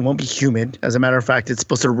 Definitely won't be humid. As a matter of fact, it's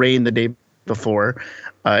supposed to rain the day before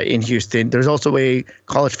in Houston. There's also a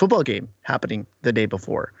college football game happening the day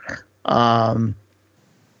before,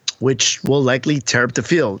 which will likely tear up the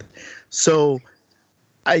field. So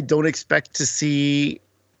I don't expect to see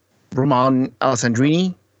Romain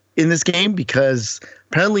Alessandrini in this game because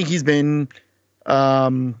apparently he's been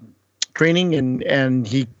training and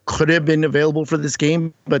he could have been available for this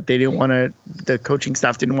game, but they didn't want to. The coaching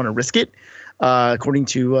staff didn't want to risk it, according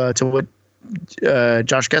to what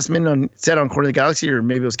Josh Kessman said on Corner of the Galaxy, or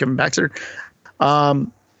maybe it was Kevin Baxter.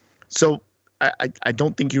 So I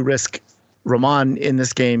don't think you risk Roman in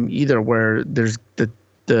this game either, where there's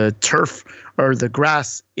the turf or the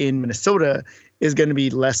grass in Minnesota is going to be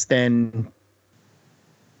less than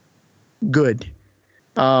good.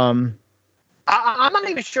 I'm not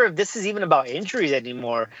even sure if this is even about injuries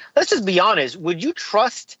anymore. Let's just be honest. Would you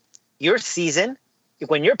trust your season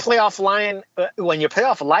when your playoff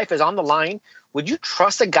life is on the line? Would you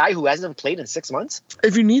trust a guy who hasn't played in 6 months?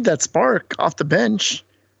 If you need that spark off the bench,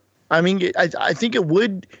 I mean, I think it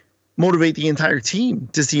would motivate the entire team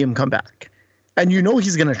to see him come back. And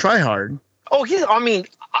he's going to try hard. Oh,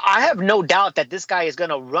 I have no doubt that this guy is going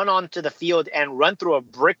to run onto the field and run through a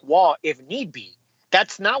brick wall if need be.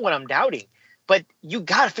 That's not what I'm doubting. But you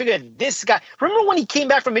got to figure this guy. Remember when he came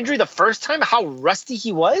back from injury the first time, how rusty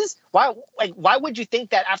he was? Why would you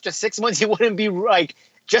think that after 6 months he wouldn't be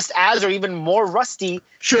just as or even more rusty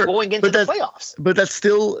going into the playoffs? But that's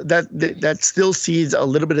still that still seeds a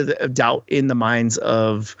little bit of doubt in the minds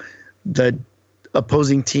of the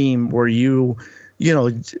opposing team, where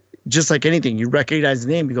just like anything, you recognize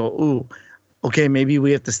the name, you go, ooh, okay, maybe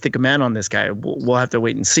we have to stick a man on this guy. We'll have to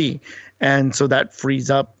wait and see. And so that frees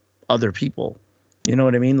up other people. You know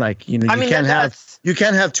what I mean? You can't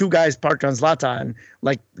have two guys parked on Zlatan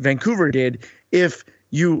like Vancouver did if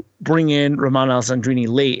you bring in Romain Alessandrini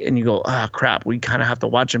late and you go, crap, we kind of have to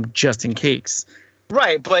watch him just in case.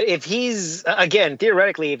 Right, but if he's, again,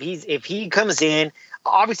 theoretically, if he comes in,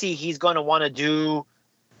 obviously he's going to want to do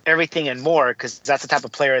everything and more, because that's the type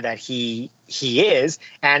of player that he is.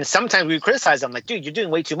 And sometimes we criticize him, dude, you're doing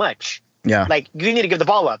way too much. Yeah. You need to give the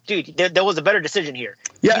ball up. Dude, there was a better decision here.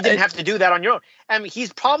 Yeah, you didn't have to do that on your own. I mean,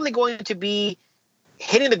 he's probably going to be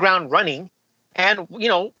hitting the ground running. And,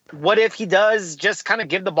 what if he does just kind of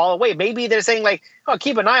give the ball away? Maybe they're saying,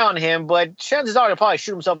 keep an eye on him, but chances are he'll probably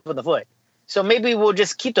shoot himself in the foot. So maybe we'll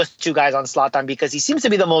just keep those two guys on Zlatan because he seems to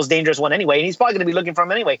be the most dangerous one anyway, and he's probably going to be looking for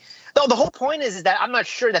him anyway. Though the whole point is that I'm not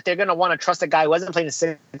sure that they're going to want to trust a guy who hasn't played in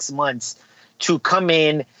 6 months to come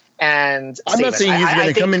in and I'm not saying he's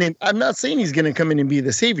going to come in. I'm not saying he's going to come in and be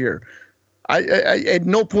the savior. I at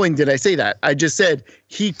no point did I say that. I just said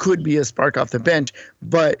he could be a spark off the bench,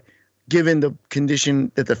 but given the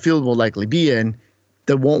condition that the field will likely be in,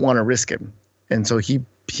 they won't want to risk him, and so he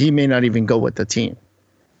may not even go with the team.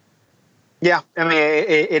 Yeah, I mean,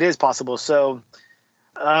 it is possible. So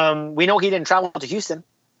we know he didn't travel to Houston.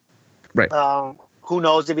 Right. Who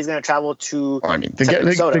knows if he's going to travel to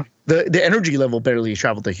Minnesota. The energy level barely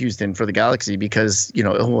traveled to Houston for the Galaxy because, it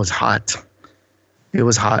was hot. It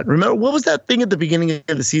was hot. Remember, what was that thing at the beginning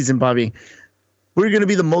of the season, Bobby? We're going to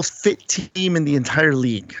be the most fit team in the entire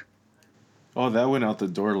league. Oh, that went out the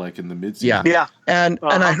door in the midseason. Yeah. And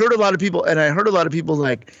I heard a lot of people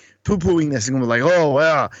poo-pooing this and going oh,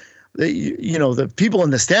 yeah. The people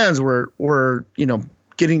in the stands were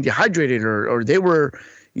getting dehydrated or they were,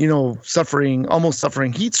 almost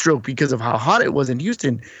suffering heat stroke because of how hot it was in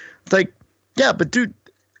Houston. Yeah, but dude,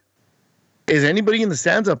 is anybody in the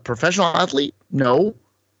stands a professional athlete? No.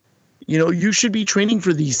 You should be training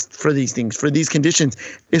for these things, for these conditions,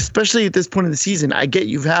 especially at this point in the season. I get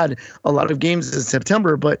you've had a lot of games in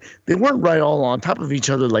September, but they weren't right all on top of each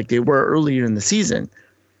other like they were earlier in the season.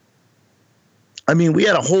 I mean, we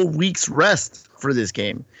had a whole week's rest for this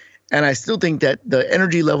game, and I still think that the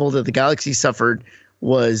energy level that the Galaxy suffered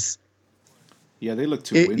was... Yeah, they looked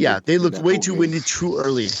too winded. Yeah, they looked way too winded too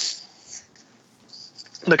early.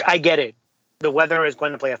 Look, I get it. The weather is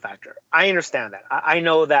going to play a factor. I understand that. I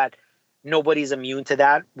know that nobody's immune to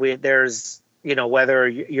that. There's, whether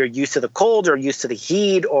you're used to the cold or used to the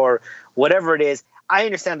heat or whatever it is, I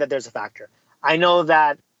understand that there's a factor. I know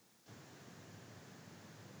that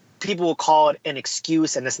people will call it an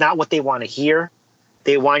excuse, and it's not what they want to hear.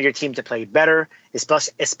 They want your team to play better,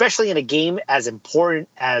 especially in a game as important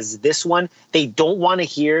as this one. They don't want to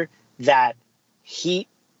hear that heat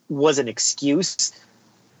was an excuse.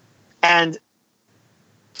 And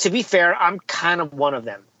to be fair, I'm kind of one of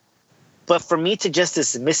them. But for me to just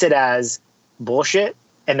dismiss it as bullshit,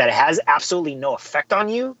 and that it has absolutely no effect on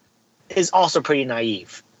you is also pretty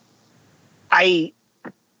naive. I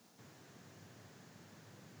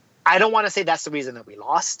don't want to say that's the reason that we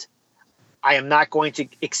lost. I am not going to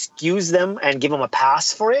excuse them and give them a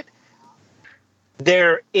pass for it.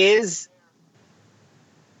 There is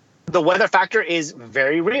the weather factor is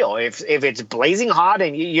very real. If it's blazing hot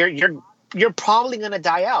and you're probably going to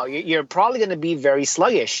die out. You're probably going to be very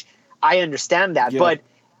sluggish. I understand that, Yeah. but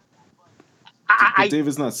Dave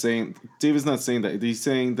is not saying that. He's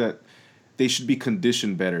saying that they should be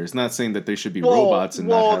conditioned better. It's not saying that they should be robots and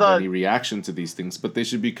not have any reaction to these things, but they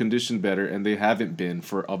should be conditioned better, and they haven't been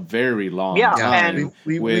for a very long time. And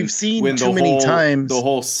we've seen too many times. The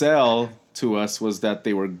whole sell to us was that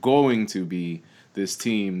they were going to be this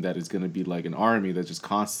team that is going to be like an army that just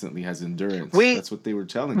constantly has endurance. That's what they were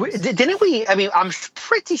telling us. Didn't we? I mean, I'm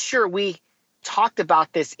pretty sure we talked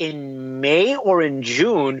about this in May or in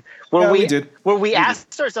June where we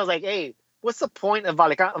asked ourselves, like, hey, what's the point of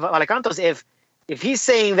Valicantos if he's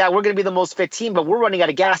saying that we're going to be the most fit team, but we're running out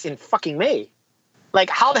of gas in fucking May? Like,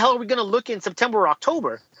 how the hell are we going to look in September or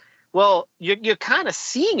October? Well, you're kind of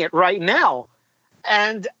seeing it right now.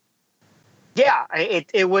 And yeah,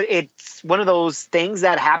 it's one of those things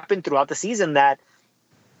that happened throughout the season that,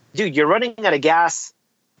 dude, you're running out of gas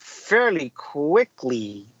fairly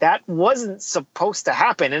quickly. That wasn't supposed to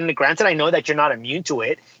happen. And granted, I know that you're not immune to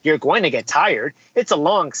it. You're going to get tired. It's a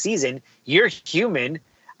long season. You're human.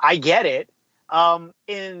 I get it. And,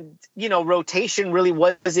 rotation really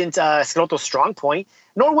wasn't Schelotto's strong point,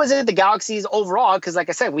 nor was it the Galaxy's overall, because like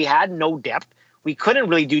I said, we had no depth. We couldn't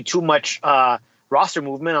really do too much roster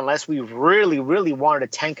movement unless we really, really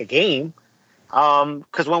wanted to tank a game.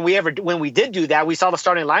 Because when we did do that, we saw the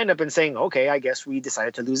starting lineup and saying, okay, I guess we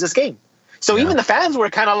decided to lose this game. So even the fans were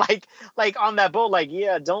kind of like on that boat, like,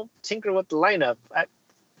 yeah, don't tinker with the lineup.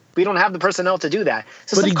 We don't have the personnel to do that.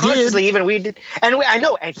 So but subconsciously, even we did, and I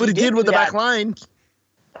know, and he did with the back line.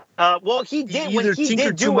 Well, he did. He either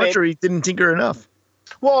tinkered too much or he didn't tinker enough.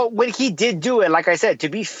 Well, when he did do it, like I said, to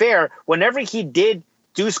be fair, whenever he did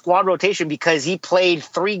do squad rotation, because he played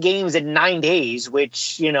 3 games in 9 days,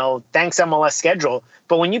 which, thanks MLS schedule.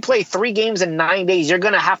 But when you play 3 games in 9 days, you're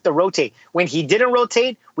going to have to rotate. When he didn't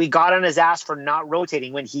rotate, we got on his ass for not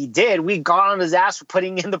rotating. When he did, we got on his ass for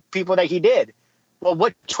putting in the people that he did. Well,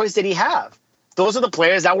 what choice did he have? Those are the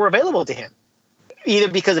players that were available to him, either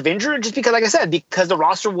because of injury or just because, like I said, because the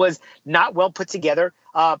roster was not well put together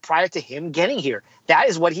prior to him getting here. That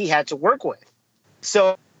is what he had to work with.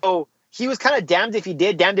 So he was kind of damned if he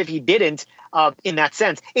did, damned if he didn't, in that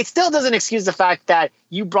sense. It still doesn't excuse the fact that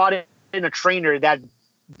you brought in a trainer that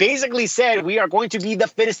basically said we are going to be the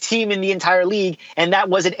fittest team in the entire league, and that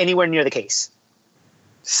wasn't anywhere near the case.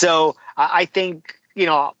 So I think,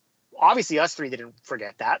 obviously us three didn't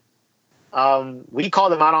forget that. We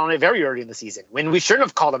called them out on it very early in the season when we shouldn't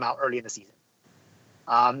have called them out early in the season.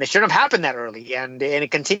 It shouldn't have happened that early, and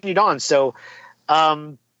it continued on. So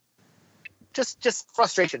just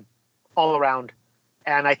frustration all around.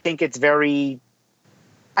 And I think it's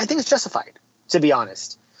justified, to be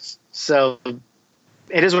honest. So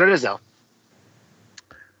it is what it is, though.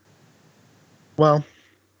 Well,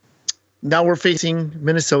 now we're facing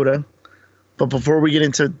Minnesota. But before we get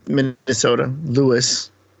into Minnesota,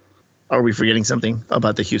 Lewis, are we forgetting something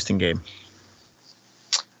about the Houston game?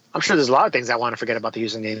 I'm sure there's a lot of things I want to forget about the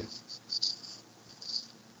Houston game.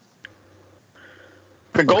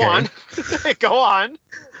 But go on. Go on.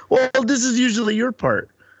 Well, this is usually your part,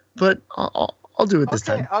 but I'll do it this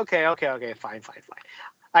time. Okay. Fine.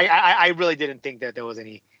 I really didn't think that there was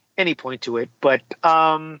any point to it, but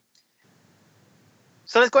so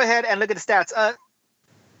let's go ahead and look at the stats.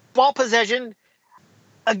 Ball possession.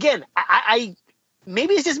 Again, I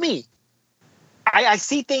maybe it's just me. I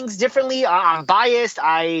see things differently. I'm biased.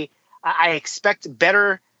 I expect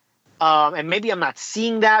better, and maybe I'm not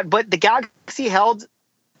seeing that. But the Galaxy held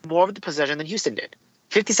more of the possession than Houston did,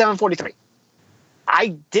 57-43. I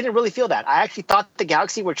didn't really feel that. I actually thought the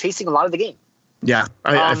Galaxy were chasing a lot of the game. Yeah,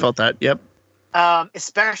 I felt that. Yep.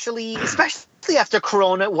 Especially after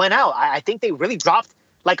Corona went out. I think they really dropped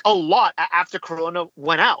like a lot after Corona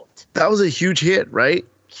went out. That was a huge hit, right?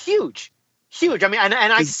 Huge. I mean, and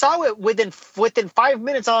I saw it within 5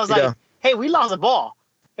 minutes. I was like, hey, we lost the ball.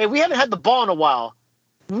 Hey, we haven't had the ball in a while.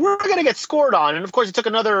 We're going to get scored on. And of course, it took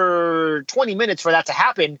another 20 minutes for that to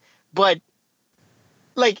happen. But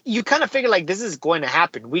like, you kind of figure like this is going to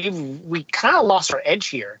happen. We kind of lost our edge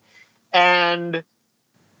here. And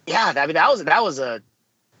yeah, I mean, that was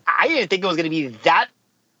I didn't think it was going to be that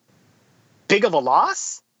big of a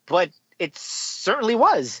loss, but it certainly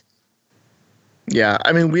was. Yeah,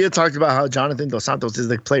 I mean, we had talked about how Jonathan Dos Santos is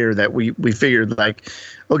the player that we figured like,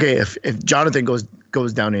 okay, if Jonathan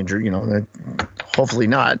goes down injured, then hopefully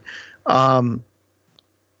not.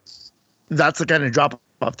 That's the kind of drop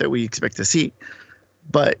off that we expect to see.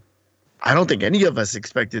 But I don't think any of us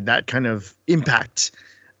expected that kind of impact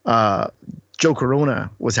Joe Corona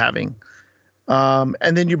was having.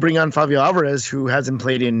 And then you bring on Fabio Alvarez, who hasn't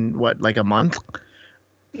played in like a month.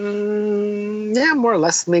 Yeah, more or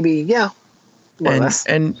less, maybe. Yeah. And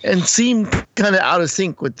seemed kind of out of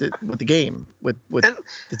sync with the game with the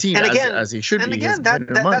team as he should be. And again,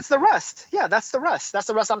 that's the rust. Yeah, that's the rust. That's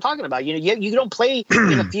the rust I'm talking about. You don't play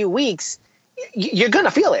in a few weeks, you're gonna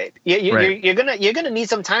feel it. You're gonna need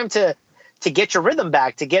some time to get your rhythm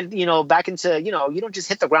back, to get back into you don't just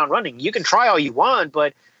hit the ground running. You can try all you want,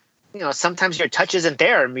 but sometimes your touch isn't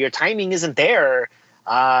there, your timing isn't there.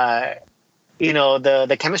 The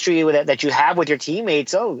chemistry that you have with your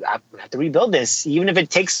teammates. Oh, I have to rebuild this. Even if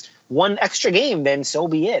it takes one extra game, then so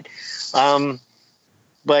be it.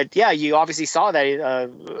 But yeah, you obviously saw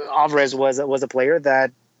that Alvarez was a player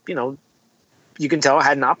that you can tell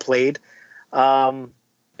had not played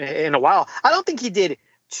in a while. I don't think he did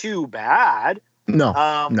too bad.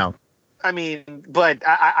 No, no. I mean, but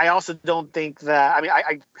I also don't think that. I mean,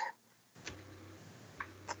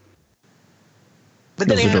 But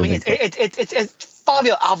then it's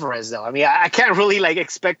Fabio Alvarez, though. I mean, I can't really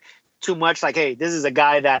expect too much. Like, hey, this is a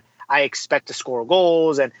guy that I expect to score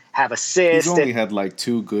goals and have assists. He's only had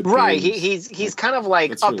 2 good games. Right. He's kind of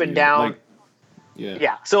up and down.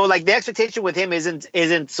 Yeah. So the expectation with him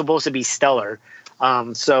isn't supposed to be stellar.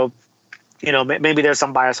 So maybe there's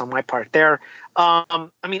some bias on my part there. I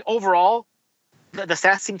mean, overall, the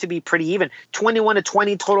stats seem to be pretty even.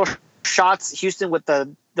 21-20 total shots. Houston with the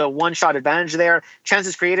 1-shot advantage there.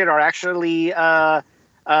 Chances created are actually more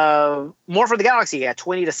for the Galaxy at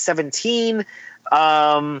 20-17.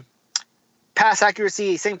 Pass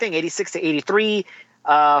accuracy, same thing, 86-83.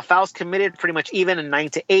 Fouls committed pretty much even, in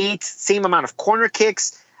 9-8. Same amount of corner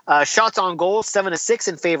kicks. Shots on goal, 7-6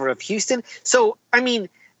 in favor of Houston. So I mean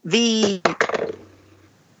the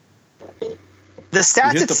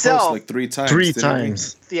stats hit itself the post 3 times. 3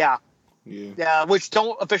 times. Yeah. Yeah, which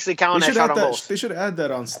don't officially count as shot on goals. They should add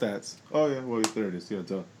that on stats. Oh yeah, well there it is. Yeah,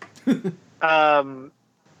 duh.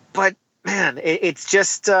 But man, it's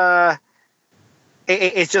just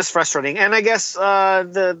it's just frustrating. And I guess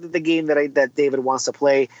the game that David wants to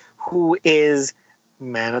play, who is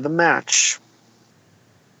man of the match?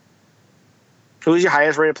 Who is your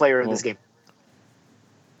highest rated player in this game?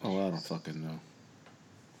 Oh, I don't fucking know.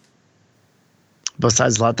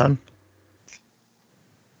 Besides Zlatan?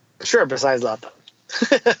 Sure, besides Zlatan.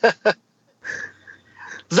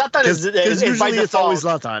 Zlatan is usually by default. It's always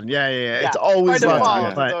Zlatan. Yeah. It's always by Zlatan.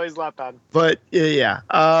 Default, it's always Zlatan. But yeah.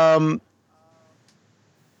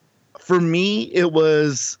 For me, it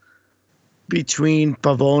was between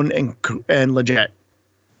Pavon and Lletget.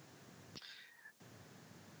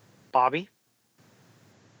 Bobby?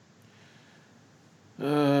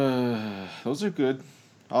 Those are good.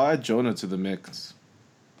 I'll add Jonah to the mix.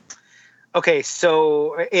 Okay,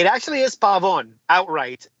 so it actually is Pavon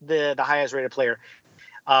outright, the highest rated player,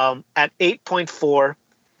 at 8.4.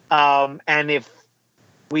 And if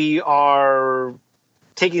we are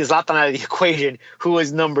taking Zlatan out of the equation, who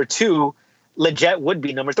is number 2, Lletget would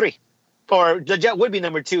be number 3. Or Lletget would be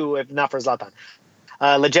number 2 if not for Zlatan.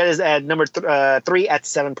 Lletget is at number 3 at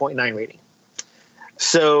 7.9 rating.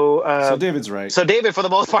 So David's right. So David, for the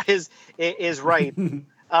most part, is right. Woo!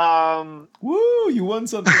 You won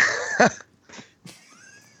something.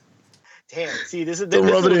 Damn. See, this is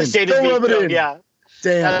where the shade is being thrown. Yeah.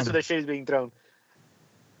 Damn. That's where the shade is being thrown.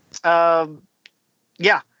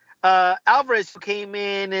 Yeah. Alvarez came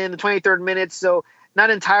in the 23rd minute, so not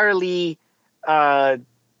entirely the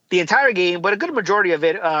entire game, but a good majority of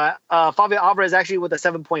it. Fabio Alvarez actually with a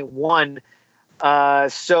 7.1.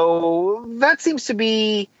 So that seems to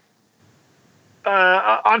be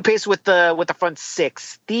on pace with the front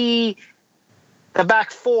 6. The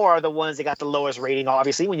back 4 are the ones that got the lowest rating.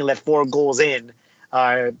 Obviously, when you let 4 goals in,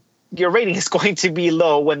 your rating is going to be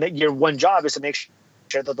low. When your one job is to make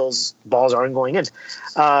sure that those balls aren't going in.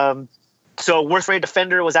 So worst rated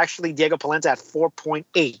defender was actually Diego Polenta at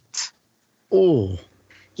 4.8. Oh,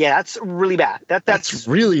 yeah, that's really bad. That's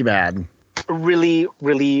really bad. Really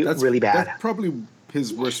bad. That's probably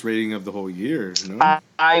his worst rating of the whole year. No?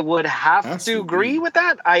 I would have to agree with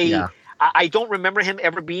that. I don't remember him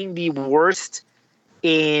ever being the worst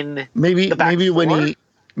in maybe when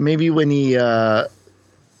he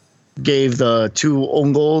gave the 2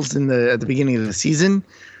 own goals at the beginning of the season.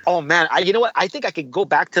 Oh man, you know what? I think I could go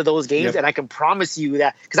back to those games and I can promise you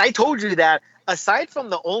that, because I told you that aside from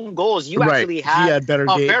the own goals, you Right. actually He had, had better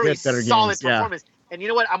a he very had better solid games, yeah. performance. And you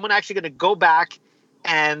know what? I'm actually going to go back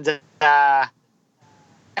and look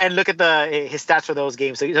at his stats for those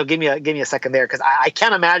games. So give me a second there, because I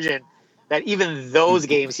can't imagine that even those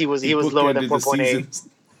games he was lower than bookended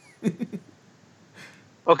the 4.8. season.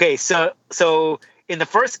 Okay, so in the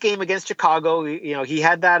first game against Chicago, he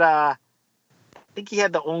had that. I think he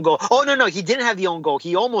had the own goal. Oh no, he didn't have the own goal.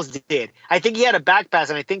 He almost did. I think he had a back pass,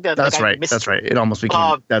 and I think that That's the guy right. missed That's it. right. It almost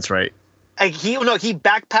became. That's right. He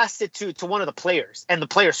back passed it to one of the players, and the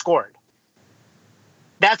player scored.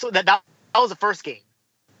 That was the first game.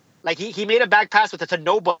 Like he made a back pass with it to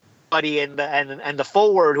nobody, and the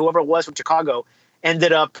forward, whoever it was from Chicago,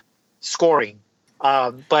 ended up scoring.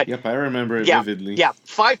 But Yep, I remember it yeah, vividly. yeah,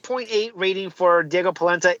 5.8 rating for Diego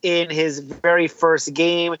Polenta in his very first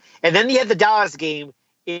game, and then he had the Dallas game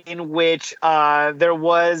in which there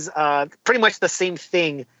was pretty much the same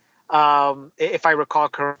thing, if I recall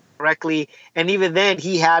correctly, and even then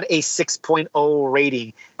he had a 6.0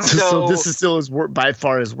 rating. So this is still by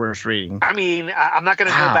far his worst rating. I mean, I'm not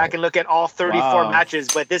going to go back and look at all 34 matches,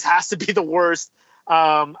 but this has to be the worst.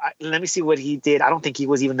 Let me see what he did. I don't think he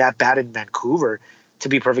was even that bad in Vancouver, to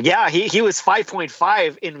be perfect. Yeah, he was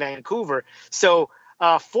 5.5 in Vancouver. So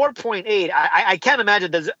 4.8. I can't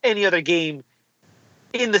imagine there's any other game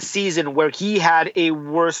in the season where he had a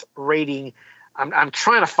worse rating. I'm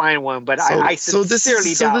trying to find one, but I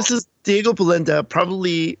sincerely doubt. So this is Diego Polenta,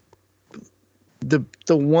 probably the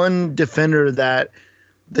one defender that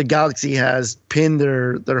the Galaxy has pinned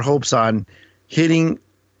their hopes on hitting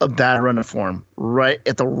a bad run of form right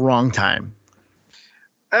at the wrong time.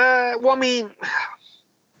 Well, I mean,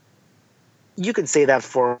 you can say that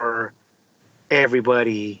for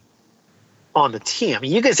everybody on the team. I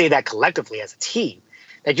mean, you can say that collectively as a team.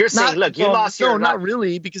 That you're saying, look, you lost your... No, not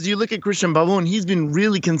really, because you look at Christian Pavón, he's been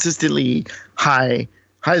really consistently highly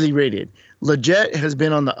rated. Lletget has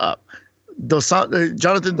been on the up.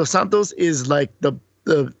 Jonathan Dos Santos is like the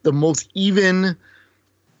most even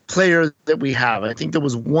player that we have. I think there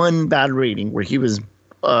was one bad rating where he was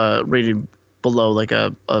rated below like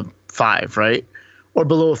a 5, right? Or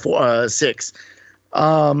below a 6.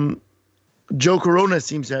 Joe Corona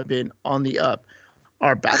seems to have been on the up.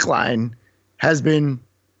 Our backline has been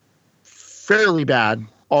fairly bad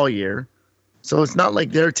all year. So it's not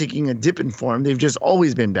like they're taking a dip in form. They've just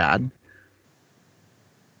always been bad.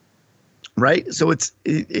 Right? So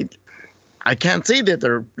I can't say that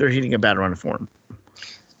they're hitting a bad run of form.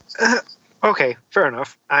 Okay, fair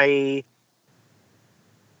enough. I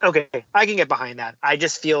can get behind that. I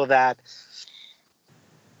just feel that,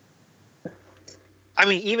 I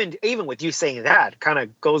mean, even with you saying that, kind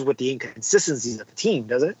of goes with the inconsistencies of the team,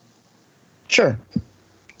 does it? Sure.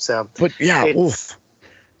 So, but yeah, oof.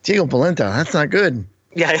 Diego Polenta, that's not good.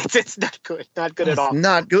 Yeah, it's not good. Not good at all.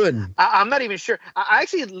 Not good. I'm not even sure. I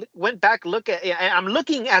actually went back I'm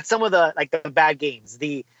looking at some of the bad games.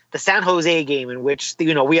 The San Jose game in which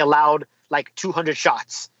we allowed like 200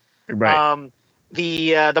 shots. Right.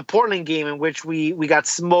 The Portland game in which we got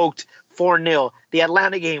smoked 4-0. The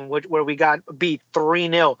Atlanta game where we got beat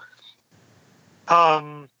 3-0.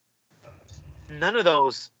 None of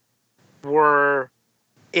those were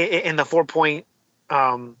in the 4-point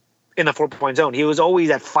in the 4-point zone. He was always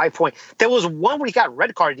at 5 point. There was one where he got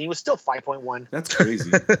red carded and he was still 5.1. That's crazy.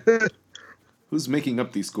 Who's making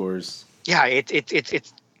up these scores? Yeah, it's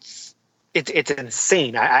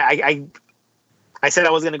insane. I said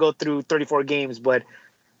I was going to go through 34 games, but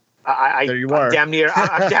there you are. I'm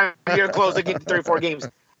damn near close to getting 34 games,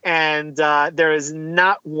 and there is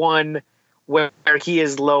not one where he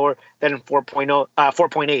is lower than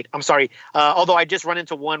 4.8. I'm sorry. Although I just run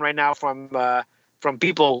into one right now from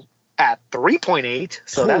people at 3.8,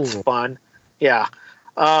 so that's fun. Yeah,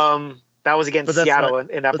 that was against Seattle, and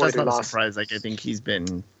that that's not lost. a surprise. Like I think he's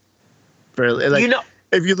been fairly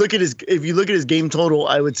If you look at his game total,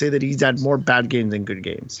 I would say that he's had more bad games than good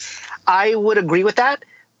games. I would agree with that,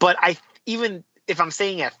 but even if I'm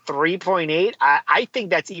saying at 3.8, I think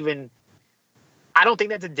that's even. I don't think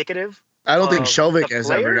that's indicative. I don't think Shelvik has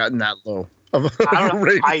ever gotten that low. I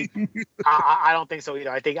don't think so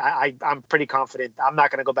either. I think I'm pretty confident. I'm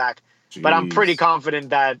not going to go back, but I'm pretty confident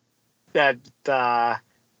that that's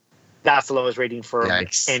the lowest rating for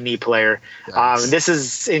any player. This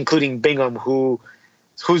is including Bingham,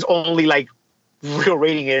 whose only real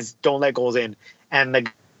rating is don't let goals in, and the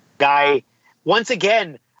guy once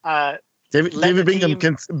again. David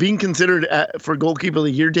Bingham being considered for goalkeeper of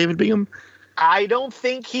the year. David Bingham. I don't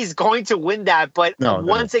think he's going to win that, but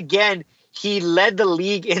once again, he led the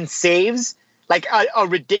league in saves, like a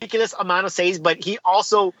ridiculous amount of saves, but he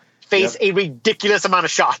also faced a ridiculous amount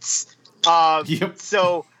of shots. Yep.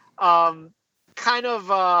 So, kind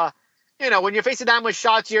of, when you're facing that much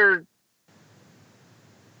shots, You're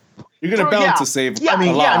gonna bound to save Yeah,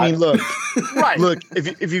 a lot. I mean, look, right. look.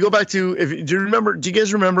 If you go back to do you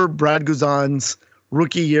guys remember Brad Guzan's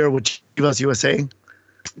rookie year with Chivas USA,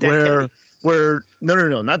 Dan where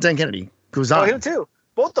no, not Dan Kennedy, Guzan. Oh, him too.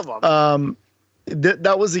 Both of them.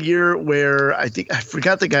 That was a year where I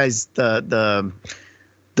forgot the guy's the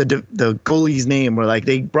goalie's name. Where like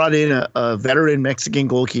they brought in a veteran Mexican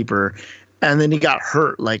goalkeeper, and then he got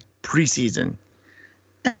hurt like preseason,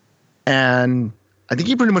 and I think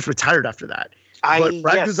he pretty much retired after that. But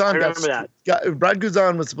Brad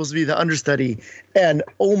Guzan was supposed to be the understudy, and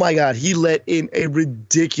oh my God, he let in a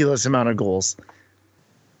ridiculous amount of goals.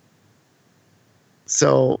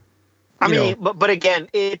 So, but again,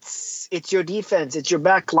 it's your defense, it's your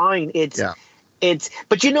back line,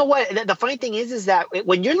 but you know what? The funny thing is that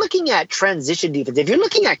when you're looking at transition defense, if you're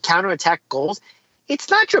looking at counterattack goals, it's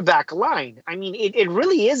not your back line. I mean, it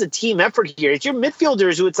really is a team effort here. It's your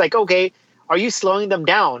midfielders who it's like, okay, are you slowing them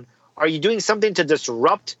down? Are you doing something to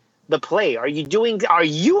disrupt the play? Are you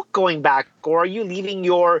going back, or are you leaving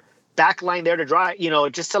your back line there to dry,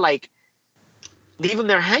 just to like leave them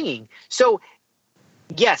there hanging? So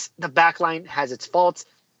yes, the back line has its faults,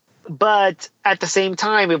 but at the same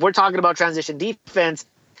time, if we're talking about transition defense,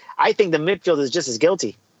 I think the midfield is just as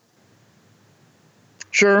guilty.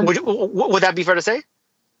 Sure. Would that be fair to say?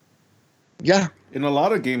 Yeah. In a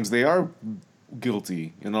lot of games, they are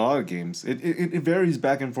guilty. In a lot of games, it varies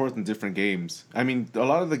back and forth in different games. I mean, a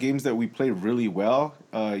lot of the games that we play really well,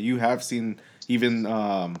 you have seen even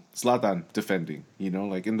Zlatan defending.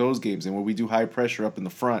 Like in those games, and where we do high pressure up in the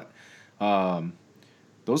front.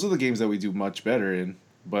 Those are the games that we do much better in.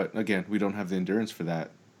 But again, we don't have the endurance for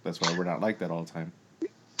that. That's why we're not like that all the time.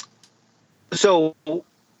 So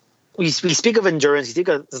we speak of endurance. You think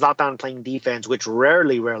of Zlatan playing defense, which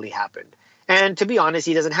rarely happened. And to be honest,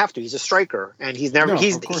 he doesn't have to. He's a striker, and he's never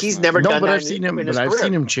never done that. I've seen him. But I've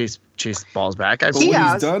seen him chase balls back.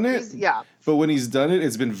 He's done it. But when he's done it,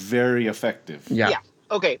 it's been very effective. Yeah.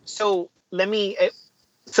 Okay. So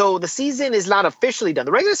So the season is not officially done.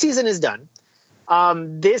 The regular season is done.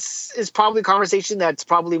 This is probably a conversation that's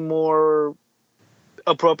probably more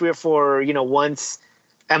appropriate for, once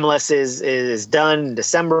MLS is done in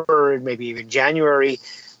December, maybe even January.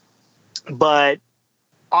 But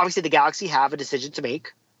obviously the Galaxy have a decision to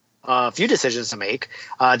make, a few decisions to make.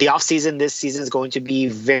 The offseason this season is going to be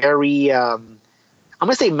very, I'm going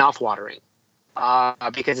to say mouthwatering,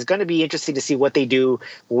 because it's going to be interesting to see what they do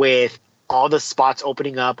with all the spots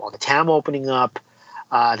opening up, all the TAM opening up,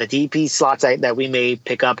 the DP slots that we may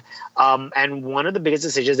pick up. And one of the biggest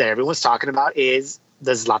decisions that everyone's talking about is,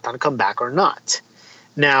 does Zlatan come back or not?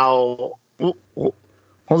 Now, hold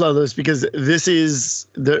on, Lewis, because this is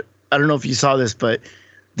I don't know if you saw this, but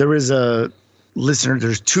there is a listener.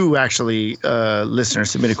 There's two actually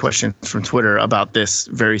listeners submitted questions from Twitter about this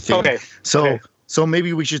very thing. Okay. So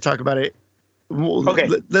maybe we should talk about it. Okay.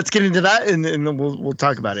 Let's get into that, and then we'll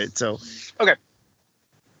talk about it. So. Okay.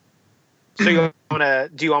 So do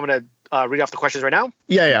you want me to read off the questions right now?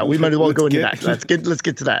 Yeah. We might as well go into that. Let's get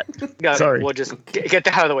to that. Yeah, Sorry. We'll just get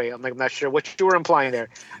that out of the way. I'm not sure what you were implying there.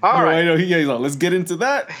 All right. I know. Yeah, let's get into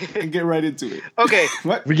that and get right into it. Okay.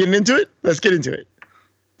 What? We getting into it? Let's get into it.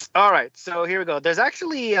 All right. So here we go. There's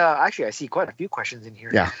actually I see quite a few questions in here.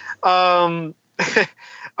 Yeah. All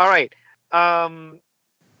right.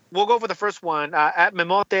 We'll go for the first one. At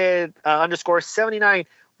Memote _79.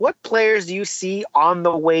 What players do you see on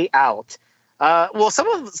the way out? Well, some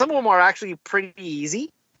of them are actually pretty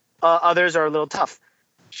easy. Others are a little tough.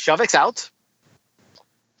 Shovek's out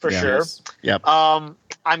for sure. Yep. I'm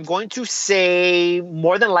going to say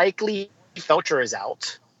more than likely Felcher is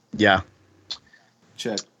out. Yeah.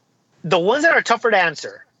 Check. The ones that are tougher to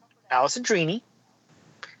answer: Alessandrini.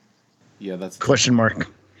 Yeah, that's question mark.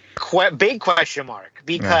 Big question mark,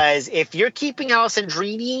 because if you're keeping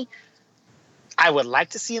Alessandrini, I would like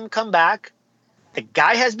to see him come back. The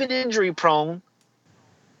guy has been injury prone.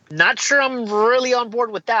 Not sure I'm really on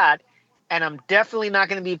board with that. And I'm definitely not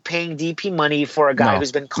going to be paying DP money for a guy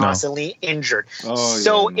who's been constantly injured.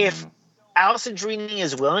 If Alessandrini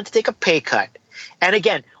is willing to take a pay cut, and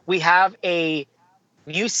again, we have a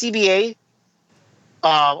new CBA,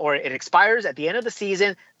 or it expires at the end of the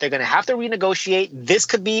season, they're going to have to renegotiate. This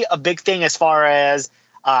could be a big thing as far as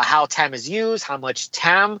how TAM is used, how much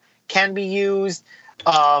TAM can be used.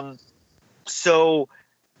 So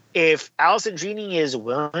if Alessandrini is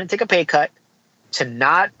willing to take a pay cut to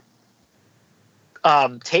not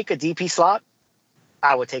take a DP slot,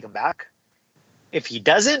 I would take him back. If he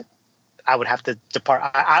doesn't, I would have to depart.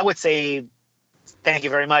 I would say Thank you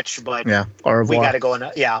very much, but Yeah, au revoir. we got to go.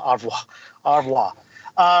 Au revoir. Au revoir.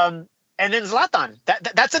 And then Zlatan.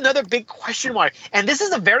 That's another big question mark. And this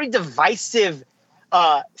is a very divisive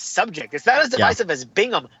subject. It's not as divisive as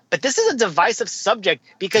Bingham, but this is a divisive subject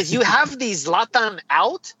because you have the Zlatan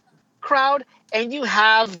out crowd and you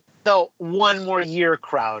have the one more year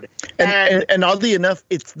crowd. And oddly enough,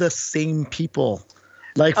 it's the same people.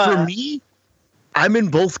 Like for me, I'm in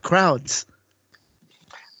both crowds.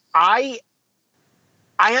 I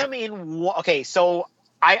am in. Okay, so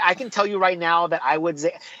I can tell you right now that I would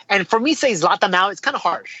say, and for me, say Zlatan now, it's kind of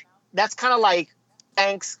harsh. That's kind of like,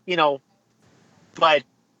 thanks, but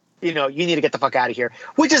you need to get the fuck out of here,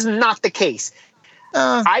 which is not the case.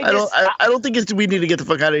 I don't think we need to get the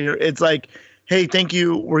fuck out of here. It's like, hey, thank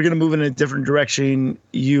you. We're gonna move in a different direction.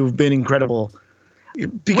 You've been incredible.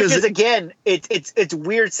 Because again, it's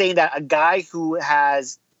weird saying that a guy who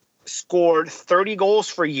has scored 30 goals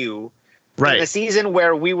for you in a season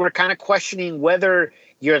where we were kind of questioning whether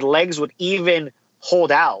your legs would even hold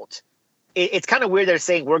out. It's kind of weird they're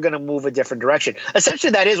saying we're going to move a different direction.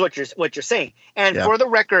 Essentially, that is what you're saying. And for the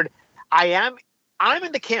record, I'm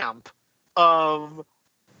in the camp of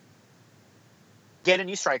get a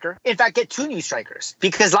new striker. In fact, get 2 new strikers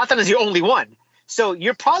because Zlatan is your only one. So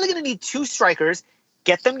you're probably going to need 2 strikers.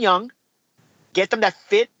 Get them young, get them that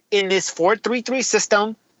fit in this 4-3-3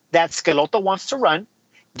 system that Schelotto wants to run.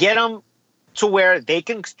 Get them to where they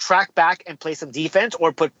can track back and play some defense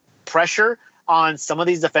or put pressure on some of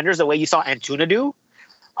these defenders the way you saw Antuna do.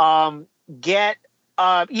 Even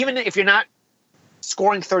if you're not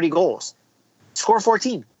scoring 30 goals, score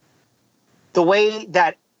 14. The way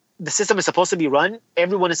that the system is supposed to be run,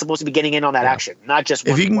 everyone is supposed to be getting in on that action, not just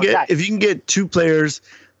one guy. If you can get 2 players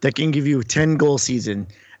that can give you a 10-goal season,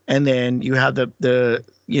 and then you have the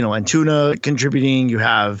Antuna contributing, you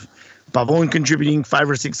have Pavón contributing 5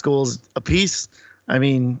 or 6 goals apiece. I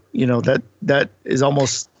mean, that is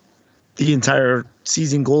almost the entire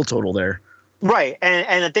season goal total there. Right.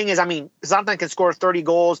 And the thing is, I mean, Zlatan can score 30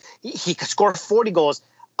 goals. He could score 40 goals.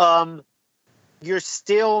 You're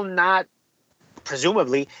still not,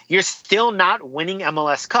 presumably, you're still not winning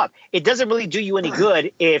MLS Cup. It doesn't really do you any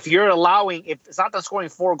good if Zlatan's scoring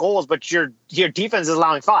 4 goals, but your defense is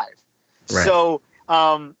allowing 5. Right. So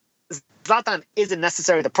Zlatan isn't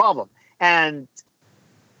necessarily the problem. And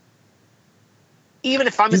even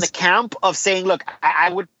if I'm in the camp of saying, look,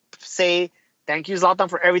 I would say thank you, Zlatan,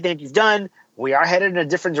 for everything you've done. We are headed in a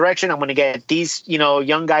different direction. I'm going to get these,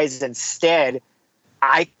 young guys instead.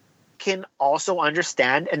 I can also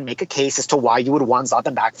understand and make a case as to why you would want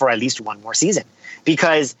Zlatan back for at least one more season.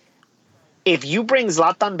 Because if you bring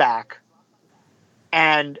Zlatan back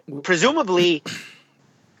and presumably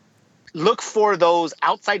look for those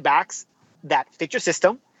outside backs that fit your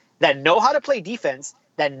system, that know how to play defense,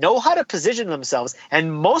 that know how to position themselves,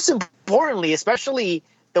 and most importantly, especially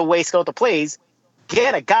the way Schelotto plays,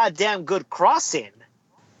 get a goddamn good cross in.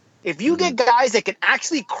 If you get guys that can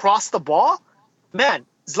actually cross the ball, man,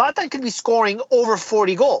 Zlatan could be scoring over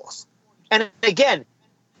 40 goals. And again,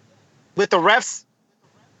 with the refs,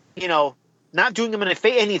 not doing him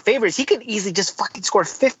any favors, he could easily just fucking score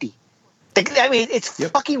 50. I mean, it's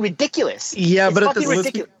fucking ridiculous. Yeah, it's but fucking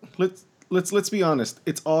ridiculous. Let's be honest.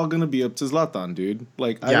 It's all gonna be up to Zlatan, dude.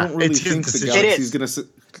 Like, I don't really think the Galaxy's gonna.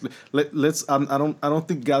 I don't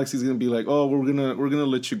think Galaxy's gonna be like, oh, we're gonna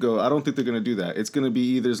let you go. I don't think they're gonna do that. It's gonna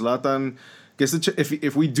be either Zlatan gets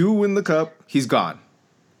if we do win the cup, he's gone.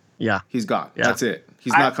 Yeah, he's gone. Yeah. That's it.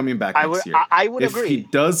 He's not coming back next year. I would agree. If he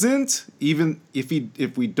doesn't, even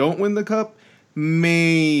if we don't win the cup,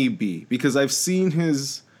 maybe, because I've seen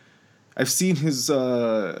his his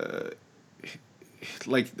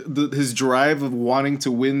drive of wanting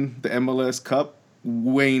to win the MLS Cup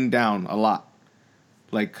wane down a lot.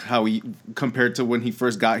 Like how he compared to when he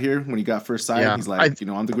first got here, when he got first signed, he's like,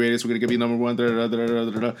 I'm the greatest. We're gonna give you number 1. Da, da, da, da,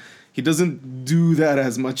 da, da. He doesn't do that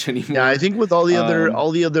as much anymore. Yeah, I think with all the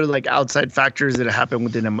other like outside factors that happen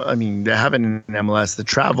within him, I mean, that happen in MLS, the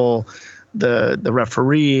travel, the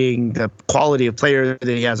refereeing, the quality of player that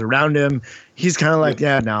he has around him, he's kind of like,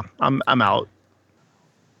 I'm out.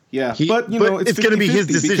 Yeah, but it's going to be his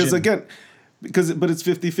decision. But it's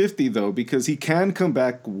 50-50 though, because he can come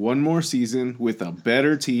back one more season with a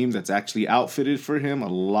better team that's actually outfitted for him, a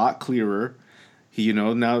lot clearer. He,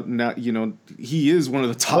 now he is one of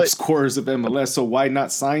the top scorers of MLS, so why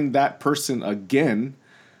not sign that person again?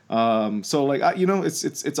 So like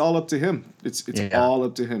it's all up to him. It's all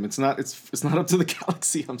up to him. It's not up to the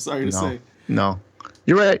Galaxy. I'm sorry to say. No,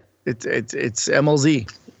 you're right. It's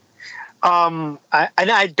MLZ.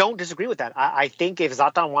 I don't disagree with that. I think if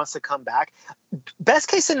Zlatan wants to come back, best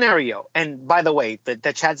case scenario, and by the way,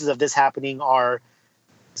 the chances of this happening are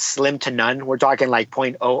slim to none. We're talking like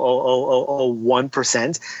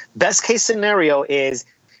 0.00001%. Best case scenario is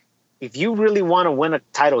if you really want to win a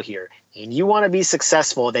title here and you want to be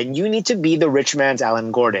successful, then you need to be the rich man's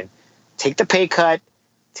Alan Gordon. Take the pay cut,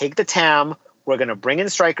 take the TAM. We're going to bring in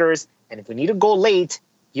strikers, and if we need to go late,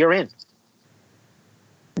 you're in.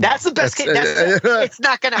 That's the best case. It's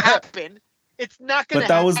not going to happen. It's not going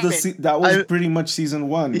to happen. But that was pretty much season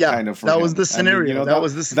one, kind of. For that him. was the scenario. That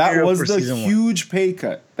was the scenario. That was the huge pay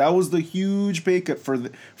cut. That was the huge pay cut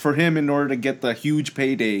for him in order to get the huge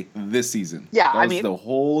payday this season. Yeah, that was the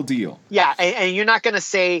whole deal. Yeah, and you're not going to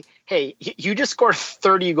say, "Hey, you just scored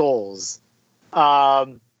 30 goals."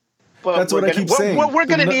 But that's what I keep saying. We're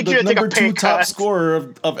going to need you to take a pay cut. Number 2 top scorer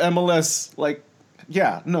of MLS. Like,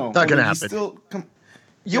 yeah, no, not going to happen.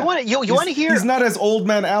 You want to hear? He's not as old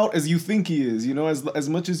man out as you think he is. You know, as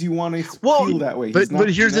much as you want to feel that way.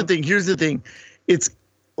 But here's the thing. Here's the thing. It's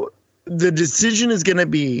the decision is going to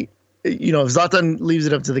be, if Zlatan leaves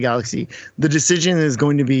it up to the Galaxy, the decision is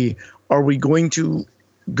going to be: are we going to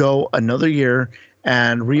go another year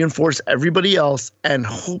and reinforce everybody else and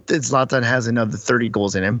hope that Zlatan has another 30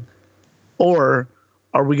 goals in him, or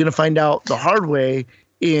are we going to find out the hard way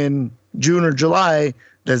in June or July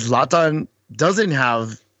that Zlatan doesn't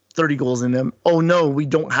have 30 goals in them? Oh no, we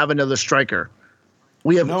don't have another striker.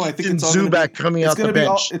 We have Zubak coming out the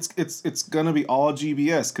bench. It's gonna be all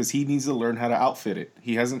GBS because he needs to learn how to outfit it.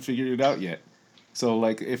 He hasn't figured it out yet. So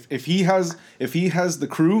like if he has the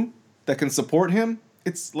crew that can support him,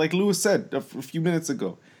 it's like Lewis said a few minutes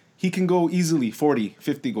ago. He can go easily 40,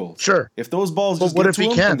 50 goals. Sure. If those balls just get to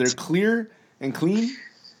him and they're clear and clean.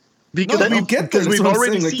 Because we've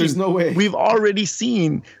already seen. There's no way. We've already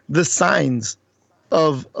seen the signs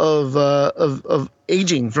of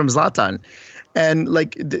aging from Zlatan, and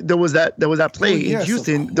like there was that play in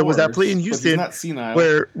Houston. There was that play in Houston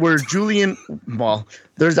where Julian. Well,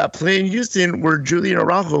 there's that play in Houston where Julian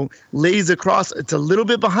Araujo lays across. It's a little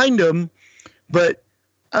bit behind him, but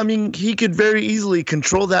I mean he could very easily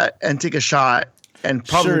control that and take a shot. And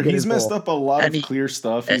probably he's messed up a lot of clear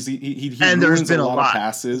stuff. He ruins a lot of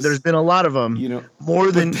passes. There's been a lot of them.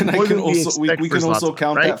 More than we can also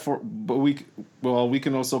count right? that for. But we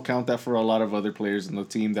can also count that for a lot of other players in the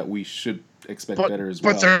team that we should expect better as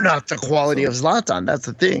well. But they're not the quality of Zlatan. That's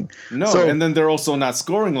the thing. No, and then they're also not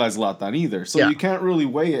scoring like Zlatan either. So you can't really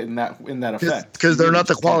weigh it in that effect because they're not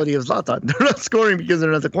the quality of Zlatan. They're not scoring because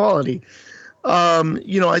they're not the quality. I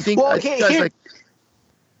think guys like.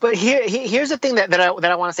 But here's the thing that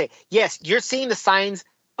I want to say. Yes, you're seeing the signs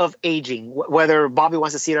of aging, whether Bobby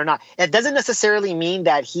wants to see it or not. It doesn't necessarily mean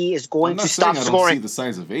that he is going to stop scoring. I don't see the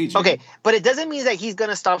signs of aging. Okay, but it doesn't mean that he's going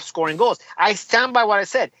to stop scoring goals. I stand by what I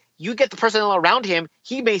said. You get the personnel around him,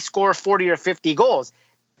 he may score 40 or 50 goals.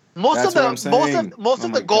 Most of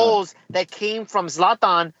the goals that came from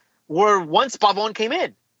Zlatan were once Pavon came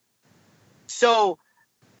in. So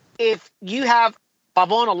if you have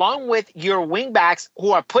Pavon along with your wingbacks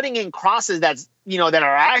who are putting in crosses that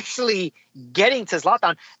are actually getting to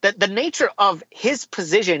Zlatan, the nature of his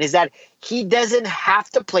position is that he doesn't have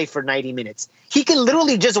to play for 90 minutes. He can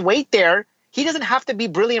literally just wait there. He doesn't have to be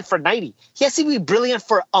brilliant for 90. He has to be brilliant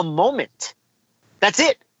for a moment. That's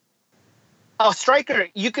it. A striker,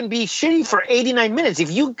 you can be shitty for 89 minutes. If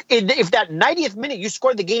that 90th minute you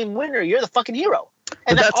scored the game winner, you're the fucking hero.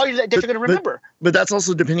 And that's all that you're going to remember. But that's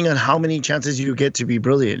also depending on how many chances you get to be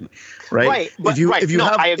brilliant, right? Right. If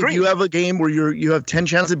you have a game where you have 10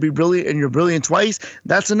 chances to be brilliant and you're brilliant twice,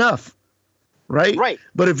 that's enough, right? Right.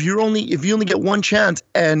 But if you only get one chance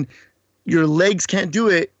and your legs can't do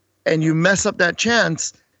it and you mess up that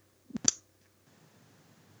chance,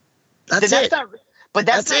 that's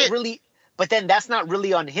it. But then that's not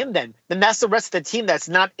really on him then. Then that's the rest of the team that's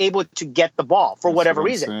not able to get the ball for whatever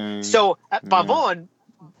reason. So at Pavon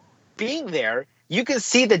being there, you can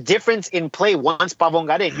see the difference in play once Pavon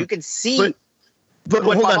got in. You can see but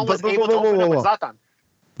what hold Pavon on, was able to open up with Zlatan.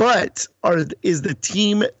 But is the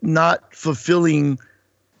team not fulfilling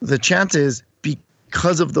the chances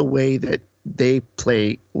because of the way that they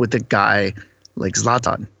play with a guy like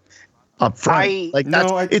Zlatan? Up front, I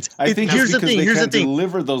think here's the thing. Here's the thing.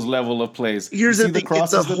 Deliver those level of plays. Here's the thing. The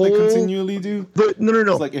crosses that they continually do. But no.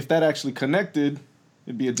 It's like if that actually connected,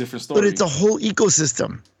 it'd be a different story. But it's a whole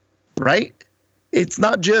ecosystem, right? It's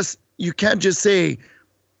not just you can't just say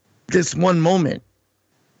this one moment.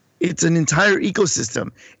 It's an entire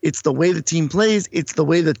ecosystem. It's the way the team plays. It's the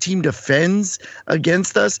way the team defends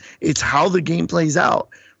against us. It's how the game plays out,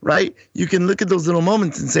 right? You can look at those little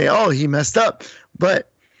moments and say, "Oh, he messed up," but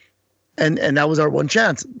And that was our one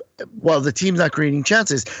chance. Well, the team's not creating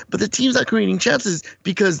chances, but the team's not creating chances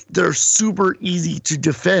because they're super easy to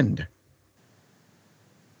defend.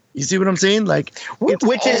 You see what I'm saying? Like, it's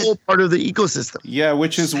Which is all part of the ecosystem. Yeah,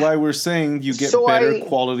 which is why we're saying you get better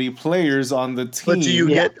quality players on the team. But do you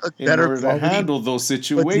get a in better order quality, to handle those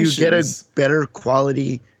situations? But do you get a better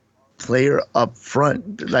quality player up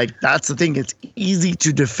front? Like, that's the thing. It's easy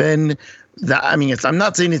to defend that. I mean, I'm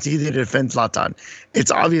not saying it's easy to defend Zlatan.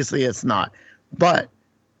 It's obviously it's not. But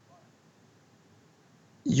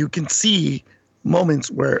you can see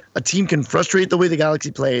moments where a team can frustrate the way the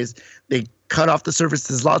Galaxy plays. They cut off the surface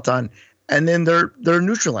to Zlatan, and then they're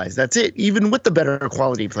neutralized. That's it, even with the better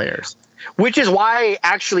quality players. Which is why,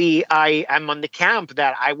 actually, I am on the camp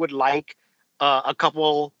that I would like a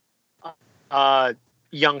couple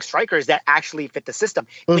young strikers that actually fit the system.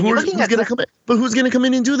 But who's going to come in? But who's going to come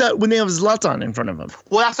in and do that when they have Zlatan in front of them?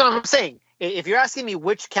 Well, that's what I'm saying. If you're asking me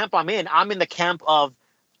which camp I'm in the camp of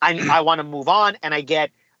I want to move on, and I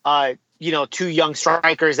get two young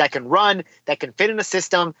strikers that can run, that can fit in the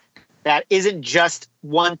system, that isn't just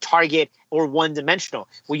one target or one dimensional,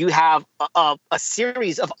 where you have a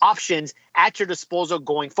series of options at your disposal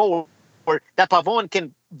going forward, or that Pavon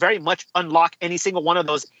can very much unlock any single one of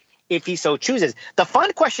those if he so chooses. The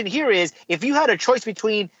fun question here is, if you had a choice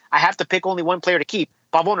between, I have to pick only one player to keep,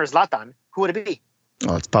 Pavon or Zlatan, who would it be?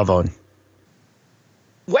 Oh, it's Pavon.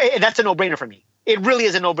 Well, that's a no-brainer for me. It really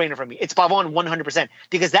is a no-brainer for me. It's Pavon 100%,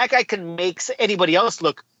 because that guy can make anybody else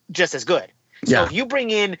look just as good. So if you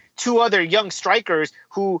bring in two other young strikers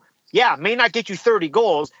who, may not get you 30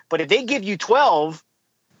 goals, but if they give you 12,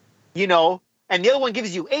 and the other one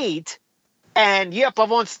gives you 8, and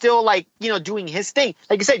Pavon's still doing his thing.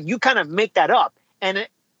 Like I said, you kind of make that up. And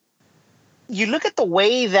you look at the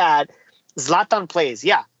way that Zlatan plays.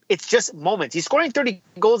 Yeah, it's just moments. He's scoring 30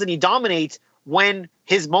 goals and he dominates when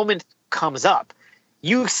his moment comes up.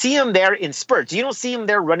 You see him there in spurts. You don't see him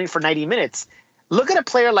there running for 90 minutes. Look at a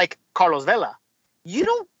player like Carlos Vela. You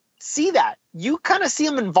don't see that. You kind of see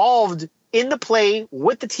him involved in the play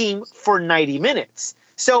with the team for 90 minutes.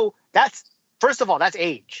 So that's, first of all, that's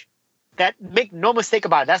age. That, make no mistake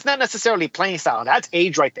about it. That's not necessarily playing style. That's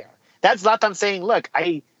age right there. That's Zlatan saying, look,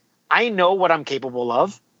 I know what I'm capable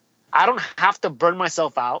of. I don't have to burn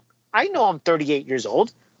myself out. I know I'm 38 years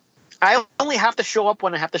old. I only have to show up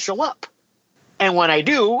when I have to show up. And when I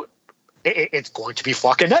do, it's going to be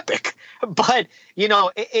fucking epic. But,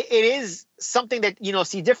 it is something that,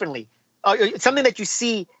 see differently. It's something that you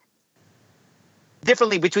see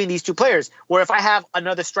differently between these two players, where if I have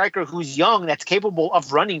another striker who's young that's capable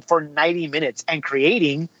of running for 90 minutes and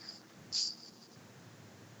creating,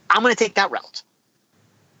 I'm going to take that route.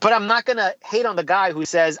 But I'm not going to hate on the guy who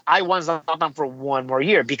says, I want Zlatan for one more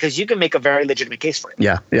year, because you can make a very legitimate case for it.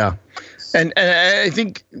 Yeah. And I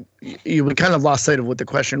think we kind of lost sight of what the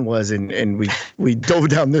question was, and we dove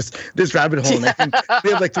down this rabbit hole. And I think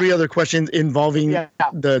we have 3 other questions involving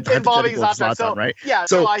the hypothetical Zlatan, right? Yeah.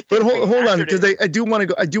 So but hold on, because I do want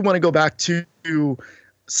to go back to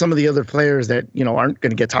some of the other players that aren't going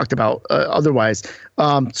to get talked about otherwise.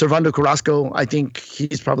 Servando Carrasco, I think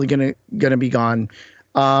he's probably gonna be gone.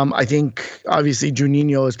 I think obviously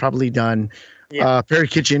Juninho is probably done. Perry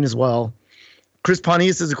Kitchen as well. Chris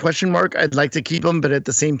Pontius is a question mark. I'd like to keep him, but at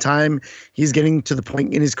the same time, he's getting to the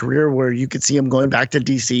point in his career where you could see him going back to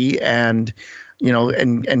DC and,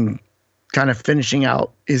 and kind of finishing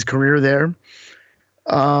out his career there.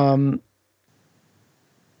 I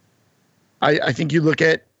think you look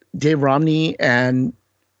at Dave Romney and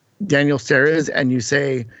Daniel Steres and you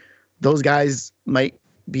say those guys might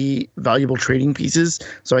be valuable trading pieces.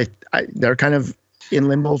 So they're kind of in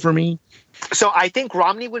limbo for me. So I think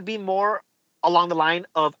Romney would be more along the line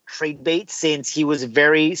of trade bait, since he was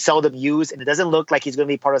very seldom used and it doesn't look like he's going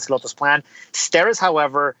to be part of Schelotto's plan. Steres,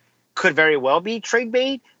 however, could very well be trade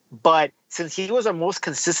bait, but since he was our most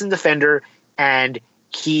consistent defender and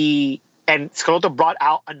Schelotto brought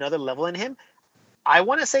out another level in him, I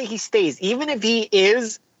want to say he stays. Even if he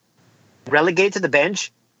is relegated to the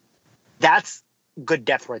bench, that's good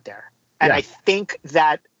depth right there. And I think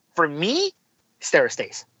that, for me, Steres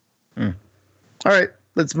stays. All right.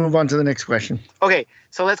 Let's move on to the next question. Okay,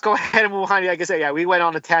 so let's go ahead and move on. Like I said, we went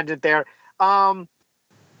on a tangent there.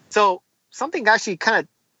 So something actually kind of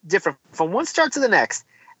different from one star to the next.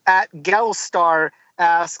 At Gallo Star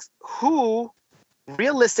asks, who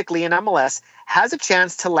realistically in MLS has a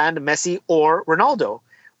chance to land Messi or Ronaldo?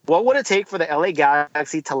 What would it take for the LA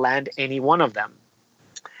Galaxy to land any one of them?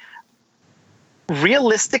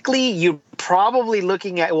 Realistically, you're probably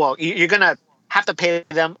looking at, you're going to have to pay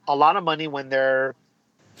them a lot of money when they're,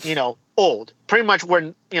 old, pretty much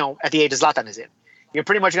when, at the age Zlatan is in. You're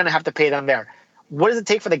pretty much going to have to pay them there. What does it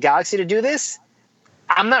take for the Galaxy to do this?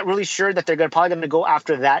 I'm not really sure that they're probably going to go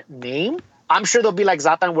after that name. I'm sure they'll be like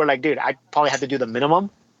Zlatan, where like, dude, I probably have to do the minimum,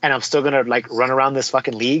 and I'm still going to like run around this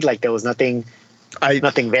fucking league like there was nothing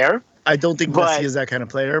there. I don't think Messi is that kind of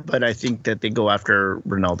player, but I think that they go after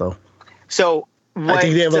Ronaldo. So I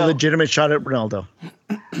think they have a legitimate shot at Ronaldo.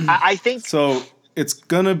 I think so. It's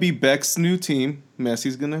gonna be Beck's new team.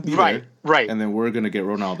 Messi's gonna be there, right, and then we're gonna get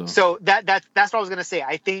Ronaldo. So that's what I was gonna say.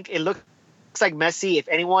 I think it looks like Messi. If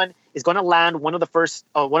anyone is going to land one of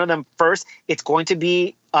them first, it's going to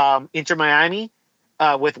be Inter Miami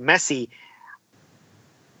with Messi,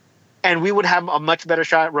 and we would have a much better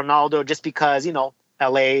shot at Ronaldo just because LA,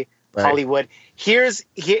 right. Hollywood. Here's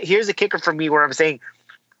a kicker for me where I'm saying,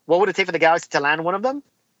 what would it take for the Galaxy to land one of them?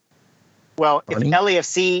 Well, if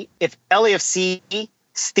LAFC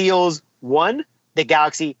steals one, the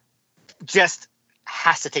Galaxy just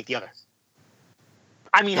has to take the other.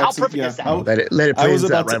 I mean, how perfect is that? Let it play into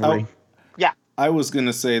that rivalry. I was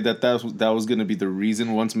gonna say that was gonna be the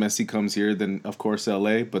reason. Once Messi comes here, then of course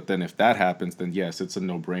LA. But then if that happens, then yes, it's a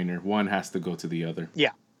no-brainer. One has to go to the other.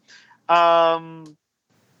 Yeah. I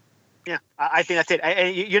think that's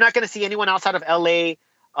it. You're not gonna see anyone outside of LA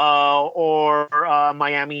or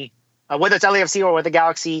Miami. Whether it's LAFC or with the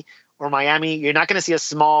Galaxy or Miami, you're not going to see a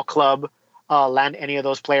small club land any of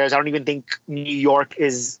those players. I don't even think New York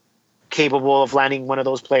is capable of landing one of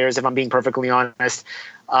those players, if I'm being perfectly honest.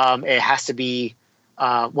 It has to be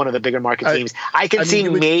one of the bigger market teams.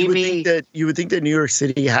 You would think that New York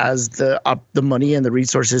City has the money and the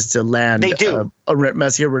resources to land they do. A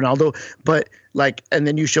Messi or Ronaldo, but and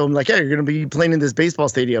then you show them you're going to be playing in this baseball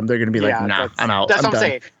stadium. They're going to be nah, I'm out. That's I'm what I'm done.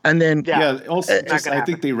 saying. And then also I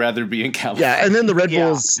think they'd rather be in California. Yeah, and then the Red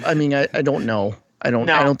Bulls. I mean, I don't know. I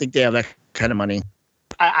don't think they have that kind of money.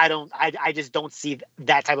 I just don't see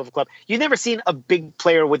that type of a club. You've never seen a big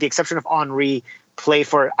player, with the exception of Henry, play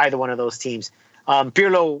for either one of those teams.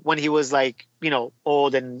 Pirlo, when he was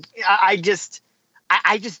old, and I just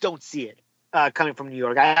don't see it coming from New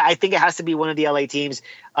York. I think it has to be one of the LA teams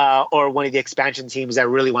or one of the expansion teams that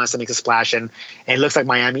really wants to make a splash, and it looks like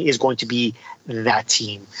Miami is going to be that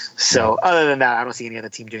team. So other than that, I don't see any other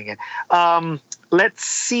team doing it. Let's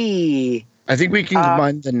see. I think we can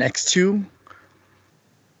combine the next two.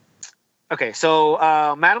 Okay, so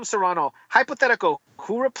Madam Serrano, hypothetical,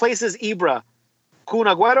 who replaces Ibra, Kun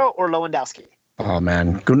Agüero or Lewandowski? Oh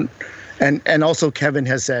man, and also Kevin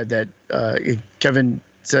has said that Kevin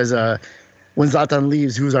says when Zlatan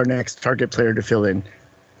leaves, who's our next target player to fill in?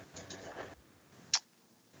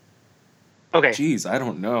 Okay. Jeez, I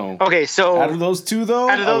don't know. Okay, so out of those two, though,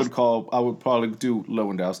 I would probably do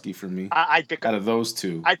Lewandowski for me. I'd pick out of those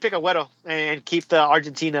two. I'd pick Agüero and keep the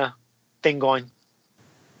Argentina thing going.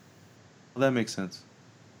 Well, that makes sense.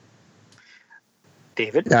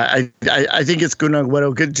 David? Yeah, I think it's Kun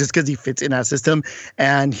Agüero just because he fits in that system,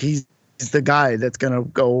 and he's the guy that's gonna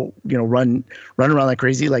go run around like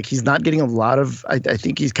crazy. Like, he's not getting a lot of. I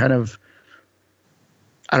think he's kind of.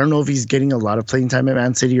 I don't know if he's getting a lot of playing time at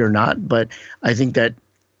Man City or not, but I think that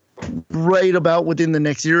right about within the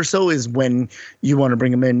next year or so is when you want to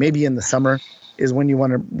bring him in. Maybe in the summer is when you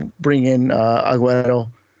want to bring in Agüero,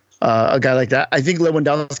 a guy like that. I think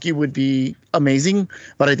Lewandowski would be amazing,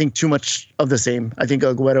 but I think too much of the same. I think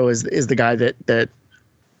Agüero is the guy that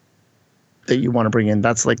you want to bring in.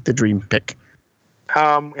 That's like the dream pick.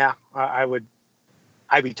 Yeah,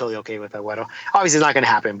 I'd be totally okay with Agüero. Obviously, it's not going to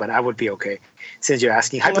happen, but I would be okay since you're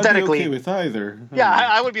asking. Hypothetically, I'd be okay with either. Yeah,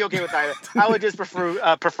 I would be okay with either. I would just prefer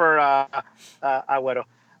Agüero.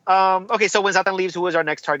 Okay, so when Zlatan leaves, who is our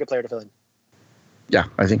next target player to fill in? Yeah,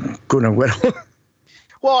 I think Kun Agüero.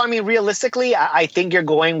 Well, I mean, realistically, I think you're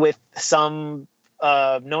going with some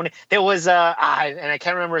known. There was and I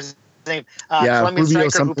can't remember his name. Colombian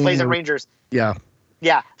striker who plays at Rangers. Yeah.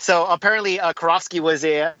 Yeah. So apparently, Karofsky was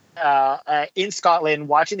in Scotland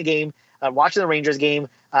watching the game, watching the Rangers game.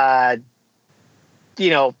 Take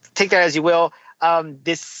that as you will.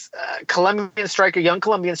 This Colombian striker, young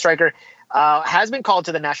Colombian striker, has been called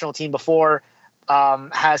to the national team before.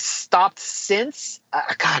 Has stopped since.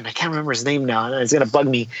 God, I can't remember his name now. It's gonna bug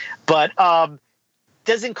me, but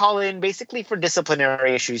doesn't call in basically for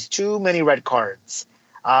disciplinary issues. Too many red cards.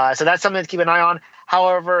 So that's something to keep an eye on.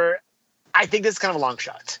 However, I think this is kind of a long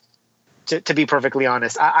shot. To be perfectly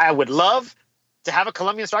honest, I would love to have a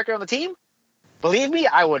Colombian striker on the team. Believe me,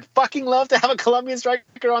 I would fucking love to have a Colombian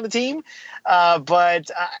striker on the team. But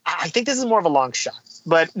I think this is more of a long shot.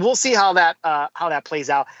 But we'll see how that plays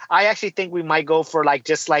out. I actually think we might go for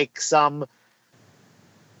some.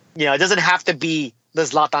 It doesn't have to be the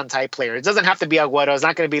Zlatan type player. It doesn't have to be Agüero. It's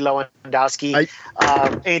not going to be Lewandowski,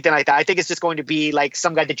 anything like that. I think it's just going to be like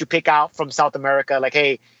some guy that you pick out from South America. Like,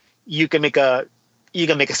 hey, you can make a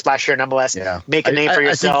splash here in MLS. Yeah. Make a name for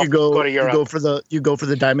yourself. I think go to Europe. You go for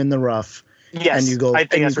the diamond in the rough. Yes, and you go and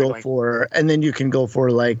then you can go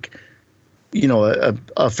for like, you know,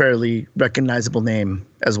 a fairly recognizable name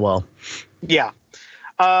as well. Yeah.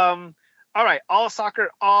 All right. All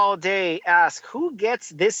Soccer All Day asks, who gets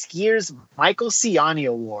this year's Michael Ciani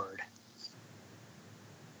Award?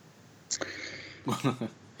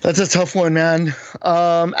 That's a tough one, man.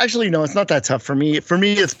 Actually, no, it's not that tough for me. For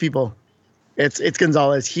me, it's people. It's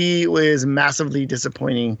Gonzalez. He was massively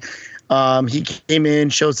disappointing. He came in,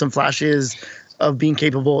 showed some flashes of being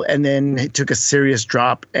capable, and then took a serious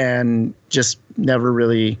drop and just never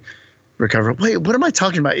really recovered. Wait, what am I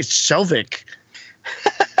talking about? It's Shelvik.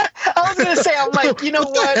 I was going to say, I'm like, you know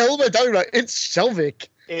what? What the hell am I talking about? It's Shelvik.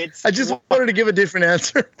 I just wanted to give a different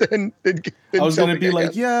answer than I was going to be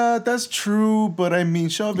like, yeah, that's true, but I mean,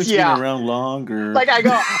 Shelvik's been around longer. Like,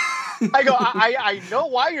 I know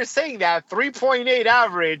why you're saying that, 3.8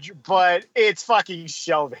 average, but it's fucking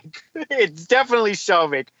Shelvik. It's definitely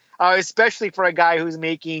Shelvik, especially for a guy who's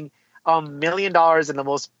making $1 million in the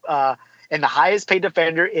most and the highest paid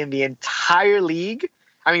defender in the entire league.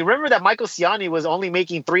 I mean, remember that Michael Ciani was only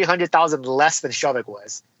making $300,000 less than Shelvik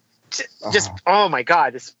was. Just oh my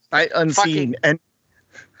God, this unseen and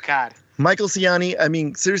God. Michael Ciani. I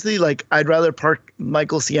mean, seriously, like I'd rather park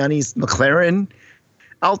Michael Ciani's McLaren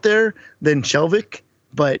out there than Shelvik,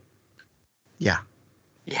 but yeah,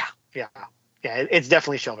 it's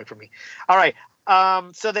definitely Shelvik for me. All right,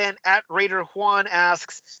 so then at Raider Juan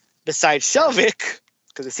asks, besides Shelvik,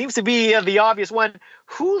 because it seems to be the obvious one,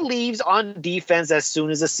 who leaves on defense as soon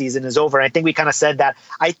as the season is over? And I think we kind of said that.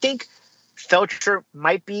 I think Felcher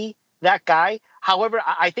might be that guy. However,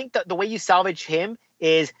 I think that the way you salvage him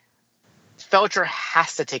is Felcher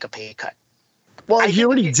has to take a pay cut. Well, he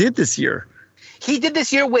already did this year. He did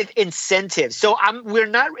this year with incentives. So we're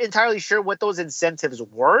not entirely sure what those incentives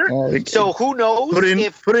were. So who knows? Put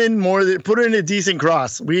in a decent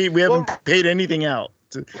cross. We haven't paid anything out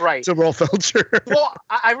to Roel Felcher. Well,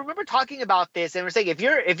 I remember talking about this, and we're saying if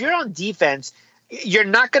you're on defense, you're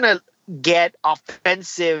not gonna get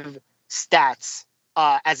offensive stats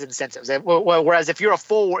as incentives. Whereas if you're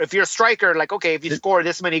a striker, like, okay, if you score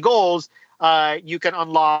this many goals, you can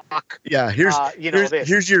unlock. Yeah,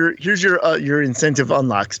 here's your incentive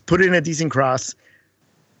unlocks. Put in a decent cross,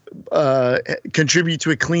 contribute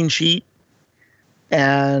to a clean sheet,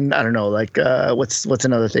 and I don't know, like what's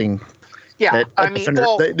another thing? Yeah,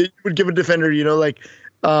 that would give a defender, you know, like.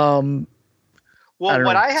 Well,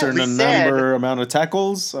 what I had said, amount of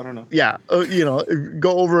tackles. I don't know. Yeah, you know,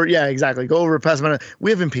 go over. Yeah, exactly. Go over pass amount.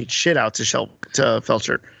 We haven't paid shit out to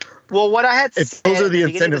Felcher. Well, what I had said, if those are the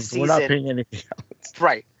incentives, we're not paying anything out.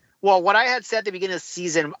 Right. Well, what I had said at the beginning of the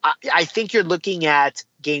season, I think you're looking at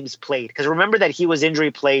games played, because remember that he was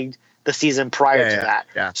injury plagued the season prior to that.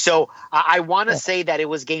 Yeah. So I want to say that it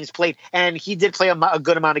was games played, and he did play a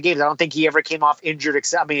good amount of games. I don't think he ever came off injured.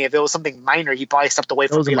 Except, I mean, if it was something minor, he probably stepped away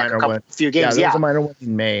from few games. Yeah, that was a minor one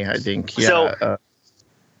in May, I think. Yeah.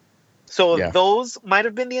 So those might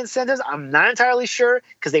have been the incentives. I'm not entirely sure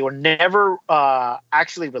because they were never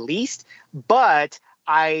actually released. But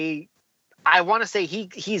I want to say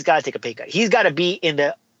he's got to take a pay cut. He's got to be in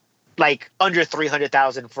the under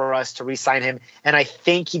 300,000 for us to re-sign him, and I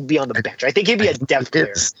think he'd be on the bench. I think he'd be a depth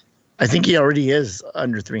player. I think he already is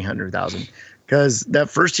under 300,000 because that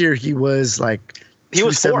first year he was like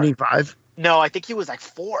 275. No, I think he was like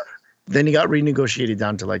 4. Then he got renegotiated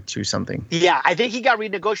down to like 2 something. Yeah, I think he got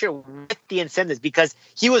renegotiated with the incentives because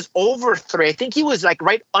he was over 3. I think he was like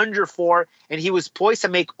right under 4, and he was poised to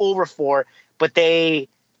make over 4, but they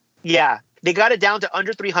got it down to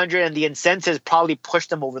under 300, and the incentives probably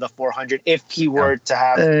pushed him over the 400 if he were to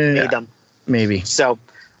have made them. Maybe. So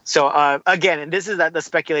again, and this is the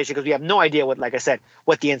speculation because we have no idea what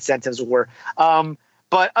the incentives were.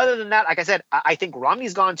 But other than that, like I said, I think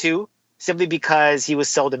Romney's gone too, simply because he was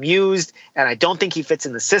seldom used, and I don't think he fits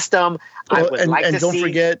in the system. And don't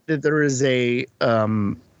forget that there is a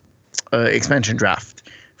expansion draft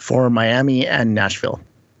for Miami and Nashville.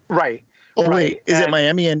 Right. Oh, wait. Is it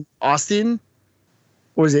Miami and Austin?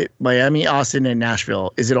 Or is it Miami, Austin, and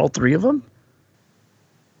Nashville? Is it all 3 of them?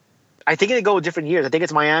 I think they go different years. I think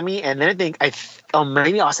it's Miami, and then I think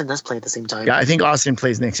maybe Austin does play at the same time. Yeah, I think Austin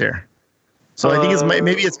plays next year. So I think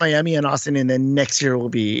maybe it's Miami and Austin, and then next year will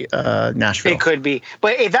be Nashville. It could be.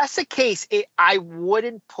 But if that's the case, I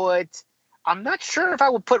wouldn't put – I'm not sure if I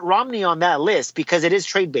would put Romney on that list because it is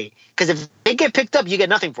trade bait. Because if they get picked up, you get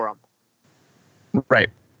nothing for them. Right.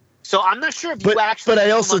 So I'm not sure if you actually. But I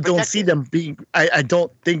keep also him don't see unprotected. them being. I don't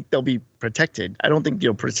think they'll be protected. I don't think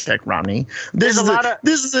you'll protect Romney. There's a lot of.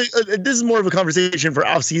 This is more of a conversation for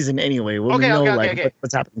off season anyway, when we know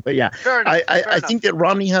what's happening. But yeah, Fair enough. I think that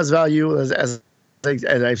Romney has value as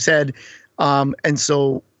I've said, and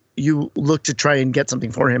so you look to try and get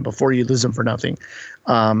something for him before you lose him for nothing.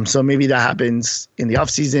 So maybe that happens in the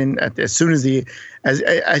offseason. As soon as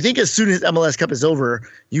as soon as MLS Cup is over,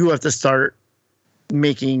 you have to start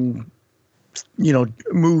making,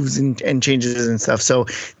 moves and changes and stuff. So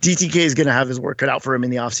DTK is going to have his work cut out for him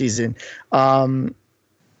in the offseason.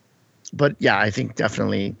 But yeah, I think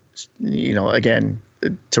definitely, again,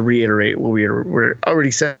 to reiterate what we're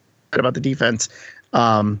already said about the defense,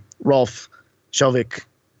 Rolf, Shelvik,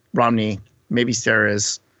 Romney, maybe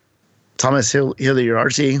Steres, Thomas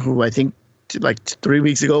Hilliard-Arce, who I think like 3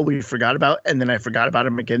 weeks ago we forgot about, and then I forgot about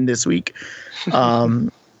him again this week.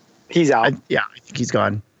 He's out. I think he's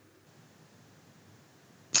gone.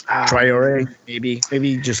 Traore, maybe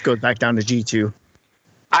he just goes back down to G2.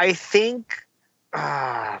 I think,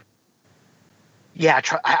 I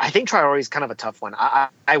think Traore is kind of a tough one.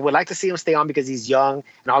 I would like to see him stay on because he's young,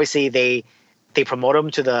 and obviously they promote him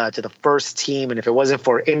to the first team, and if it wasn't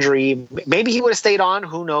for injury, maybe he would have stayed on.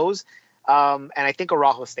 Who knows? And I think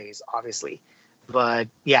Araujo stays, obviously, but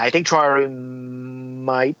yeah, I think Traore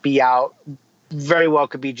might be out. Very well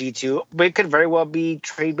could be G2, but it could very well be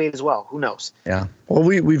trade bait as well. Who knows? Yeah. Well,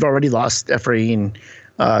 we've already lost Efrain.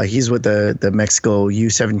 He's with the Mexico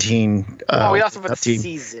U17 we lost him for the team.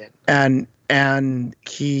 Season. And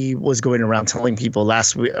he was going around telling people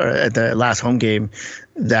last week at the last home game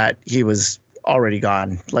that he was already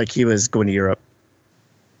gone, like he was going to Europe.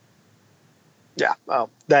 Yeah. Well,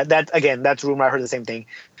 that again, that's rumor. I heard the same thing.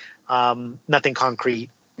 Nothing concrete.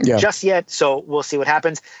 Just yet, so we'll see what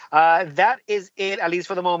happens. That is it, at least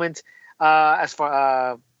for the moment, as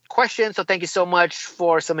far questions. So thank you so much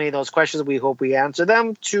for submitting those questions. We hope we answer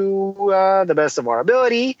them to the best of our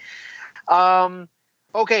ability.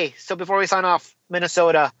 Okay, so before we sign off,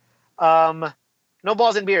 Minnesota, no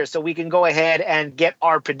balls and beers, so we can go ahead and get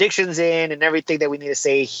our predictions in and everything that we need to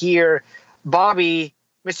say here. Bobby,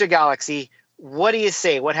 Mr. Galaxy, what do you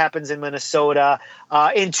say? What happens in Minnesota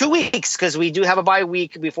in 2 weeks? Because we do have a bye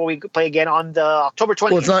week before we play again on the October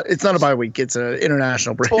 20th. Well, it's not a bye week. It's an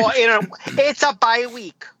international break. Well, it's a bye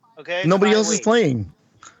week. Okay. Nobody else is playing.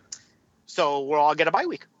 So we'll all get a bye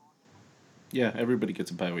week. Yeah, everybody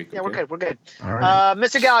gets a bye week. Yeah, okay? we're good. All right.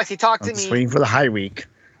 Mr. Galaxy, talk to me. Just waiting for the high week.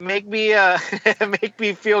 Make me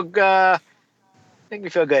feel good.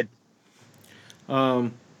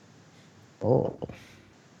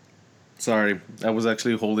 Sorry, I was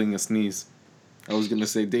actually holding a sneeze. I was gonna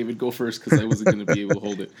say David go first because I wasn't gonna be able to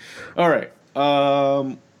hold it. All right.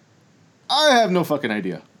 I have no fucking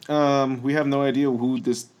idea. We have no idea how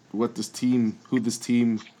this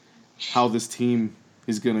team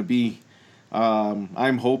is gonna be.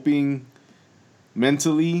 I'm hoping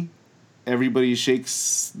mentally everybody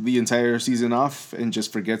shakes the entire season off and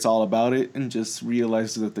just forgets all about it and just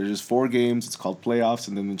realizes that there's just 4 games. It's called playoffs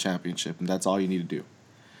and then the championship, and that's all you need to do.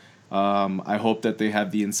 I hope that they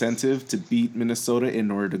have the incentive to beat Minnesota in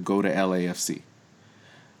order to go to LAFC.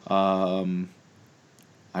 I'm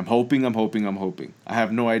hoping. I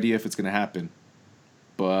have no idea if it's going to happen.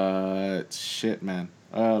 But shit, man.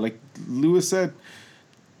 Like Lewis said,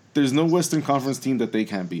 there's no Western Conference team that they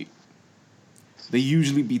can't beat. They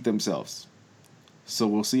usually beat themselves. So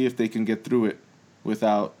we'll see if they can get through it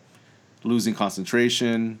without losing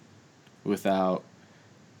concentration, without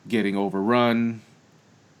getting overrun,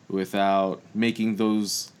 without making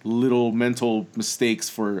those little mental mistakes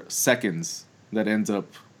for seconds that ends up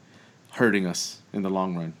hurting us in the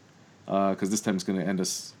long run. Because this time it's going to end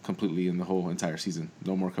us completely in the whole entire season.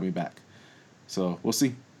 No more coming back. So we'll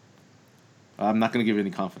see. I'm not going to give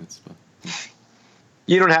any confidence. But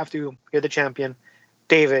You don't have to. You're the champion.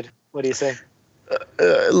 David, what do you say?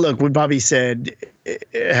 Look, what Bobby said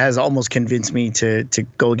has almost convinced me to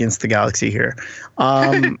go against the Galaxy here.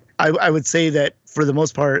 I would say that for the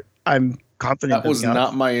most part, I'm confident. That was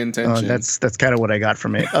not my intention. That's kind of what I got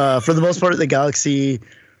from it. For the most part, the Galaxy,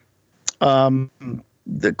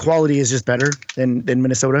 the quality is just better than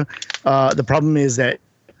Minnesota. The problem is that,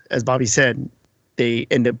 as Bobby said, they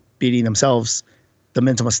end up beating themselves. The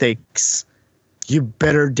mental mistakes. You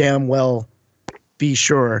better damn well be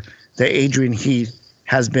sure that Adrian Heath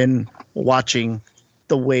has been watching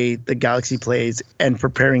the way the Galaxy plays and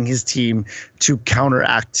preparing his team to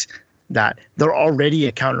counteract that. They're already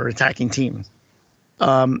a counterattacking team.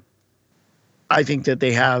 I think that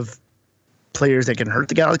they have players that can hurt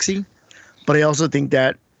the Galaxy, but I also think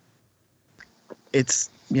that it's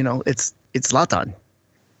Zlatan.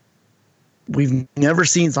 we've never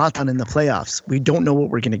seen Zlatan in the playoffs. We don't know what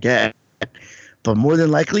we're going to get, but more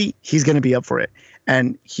than likely he's going to be up for it,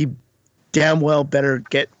 and he damn well better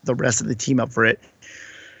get the rest of the team up for it.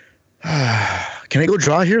 Can I go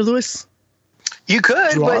draw here, Lewis? You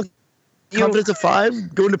could, Draw, but confidence of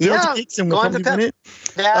 5, go into penalty kicks, and we'll probably win it.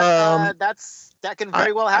 That can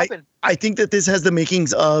very well happen. I think that this has the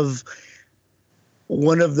makings of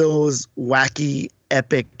one of those wacky,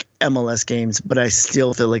 epic MLS games, but I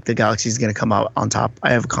still feel like the Galaxy is going to come out on top.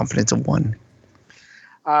 I have a confidence of 1.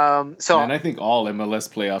 And I think all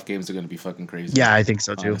MLS playoff games are going to be fucking crazy. Yeah, I think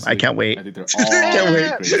so too. Honestly, I can't wait. I think they're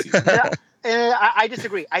all crazy. I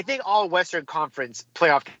disagree. I think all Western Conference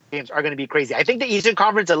playoff games are going to be crazy. I think the Eastern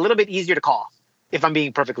Conference is a little bit easier to call, if I'm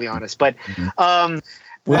being perfectly honest. But have you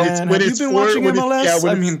been watching MLS?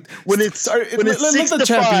 When it's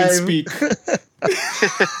 6-5, speak.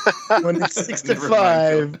 when it's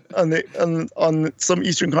 6-5 on some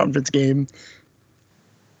Eastern Conference game.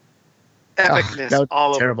 Epicness, that was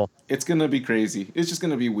all terrible. It's gonna be crazy. It's just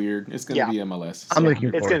gonna be weird. It's gonna be MLS. I'm looking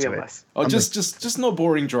it's forward gonna to be it. MLS. Oh, just no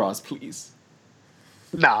boring draws, please.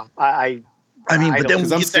 No, I mean, but then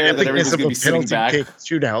Because I'm scared that everyone's gonna be sitting back.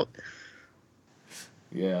 Shootout.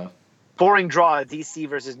 Yeah. boring draw. DC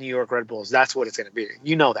versus New York Red Bulls. That's what it's gonna be.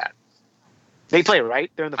 You know that. They play,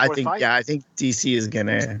 right? They're in the fourth fight? I think DC is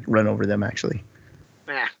gonna run over them. Actually,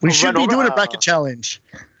 Nah, we should be doing a bracket challenge.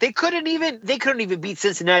 They couldn't even beat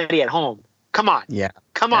Cincinnati at home. Come on. Yeah,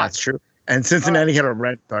 Come on. That's true. And Cincinnati had a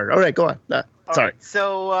red card. All right, go on. Sorry. Right,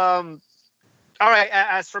 so, all right.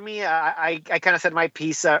 As for me, I kind of said my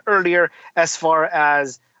piece earlier as far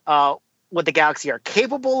as what the Galaxy are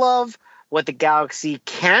capable of, what the Galaxy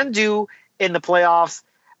can do in the playoffs.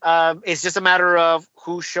 It's just a matter of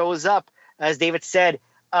who shows up. As David said,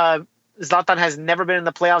 Zlatan has never been in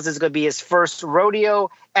the playoffs. This is going to be his first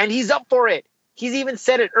rodeo, and he's up for it. He's even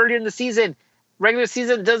said it earlier in the season. Regular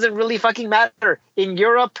season doesn't really fucking matter. In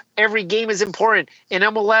Europe, every game is important. In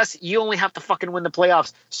MLS, you only have to fucking win the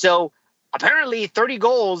playoffs. So apparently 30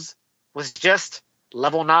 goals was just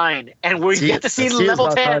level 9. And we get to see level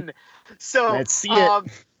 10. So let's see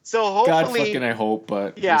it. So hopefully, God fucking I hope,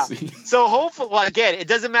 but yeah. we'll see. So hopefully, well, again, it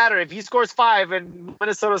doesn't matter if he scores 5 and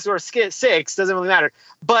Minnesota scores 6. Doesn't really matter.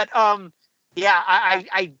 But yeah,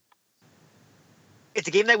 I it's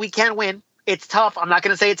a game that we can win. It's tough. I'm not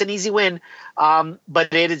going to say it's an easy win,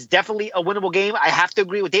 but it is definitely a winnable game. I have to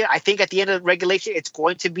agree with David. I think at the end of regulation, it's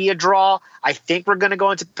going to be a draw. I think we're going to go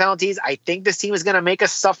into penalties. I think this team is going to make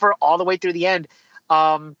us suffer all the way through the end.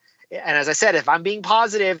 And as I said, if I'm being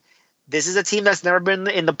positive, this is a team that's never been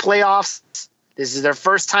in the playoffs. This is their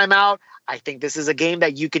first time out. I think this is a game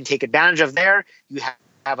that you can take advantage of there. You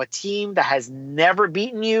have a team that has never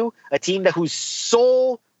beaten you, a team that whose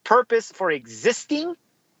sole purpose for existing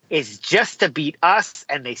is just to beat us,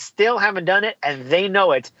 and they still haven't done it, and they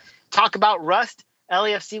know it. Talk about rust.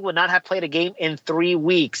 LAFC will not have played a game in 3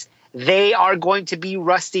 weeks. They are going to be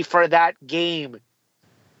rusty for that game.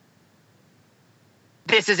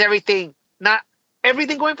 This is everything. Not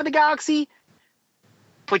everything going for the Galaxy,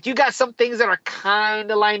 but you got some things that are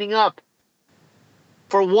kind of lining up.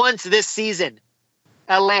 For once this season,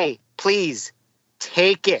 LA, please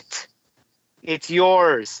take it. It's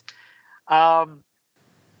yours.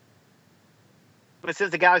 But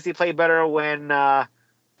since the Galaxy play better when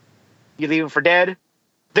you leave them for dead,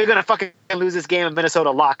 they're going to fucking lose this game in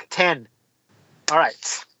Minnesota. Lock 10. All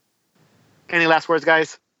right. Any last words,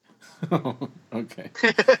 guys? Okay.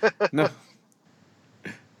 No.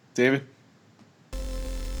 David?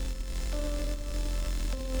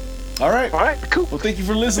 All right. All right, cool. Well, thank you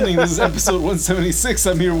for listening. This is episode 176.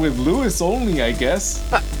 I'm here with Lewis only, I guess.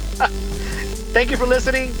 Thank you for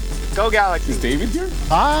listening. Go Galaxy. Is David here?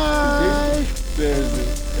 Bye. There's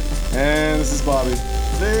it. And this is Bobby.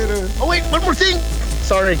 Later. Oh wait, one more thing.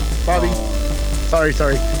 Sorry, Bobby. Sorry.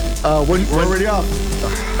 We're already off.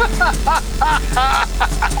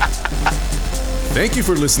 Thank you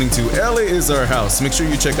for listening to LA is Our House. Make sure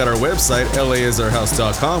you check out our website,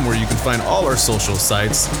 laisourhouse.com, where you can find all our social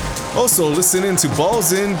sites. Also, listen in to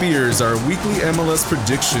Balls In Beers, our weekly MLS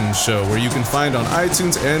prediction show, where you can find on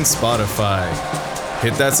iTunes and Spotify.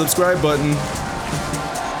 Hit that subscribe button.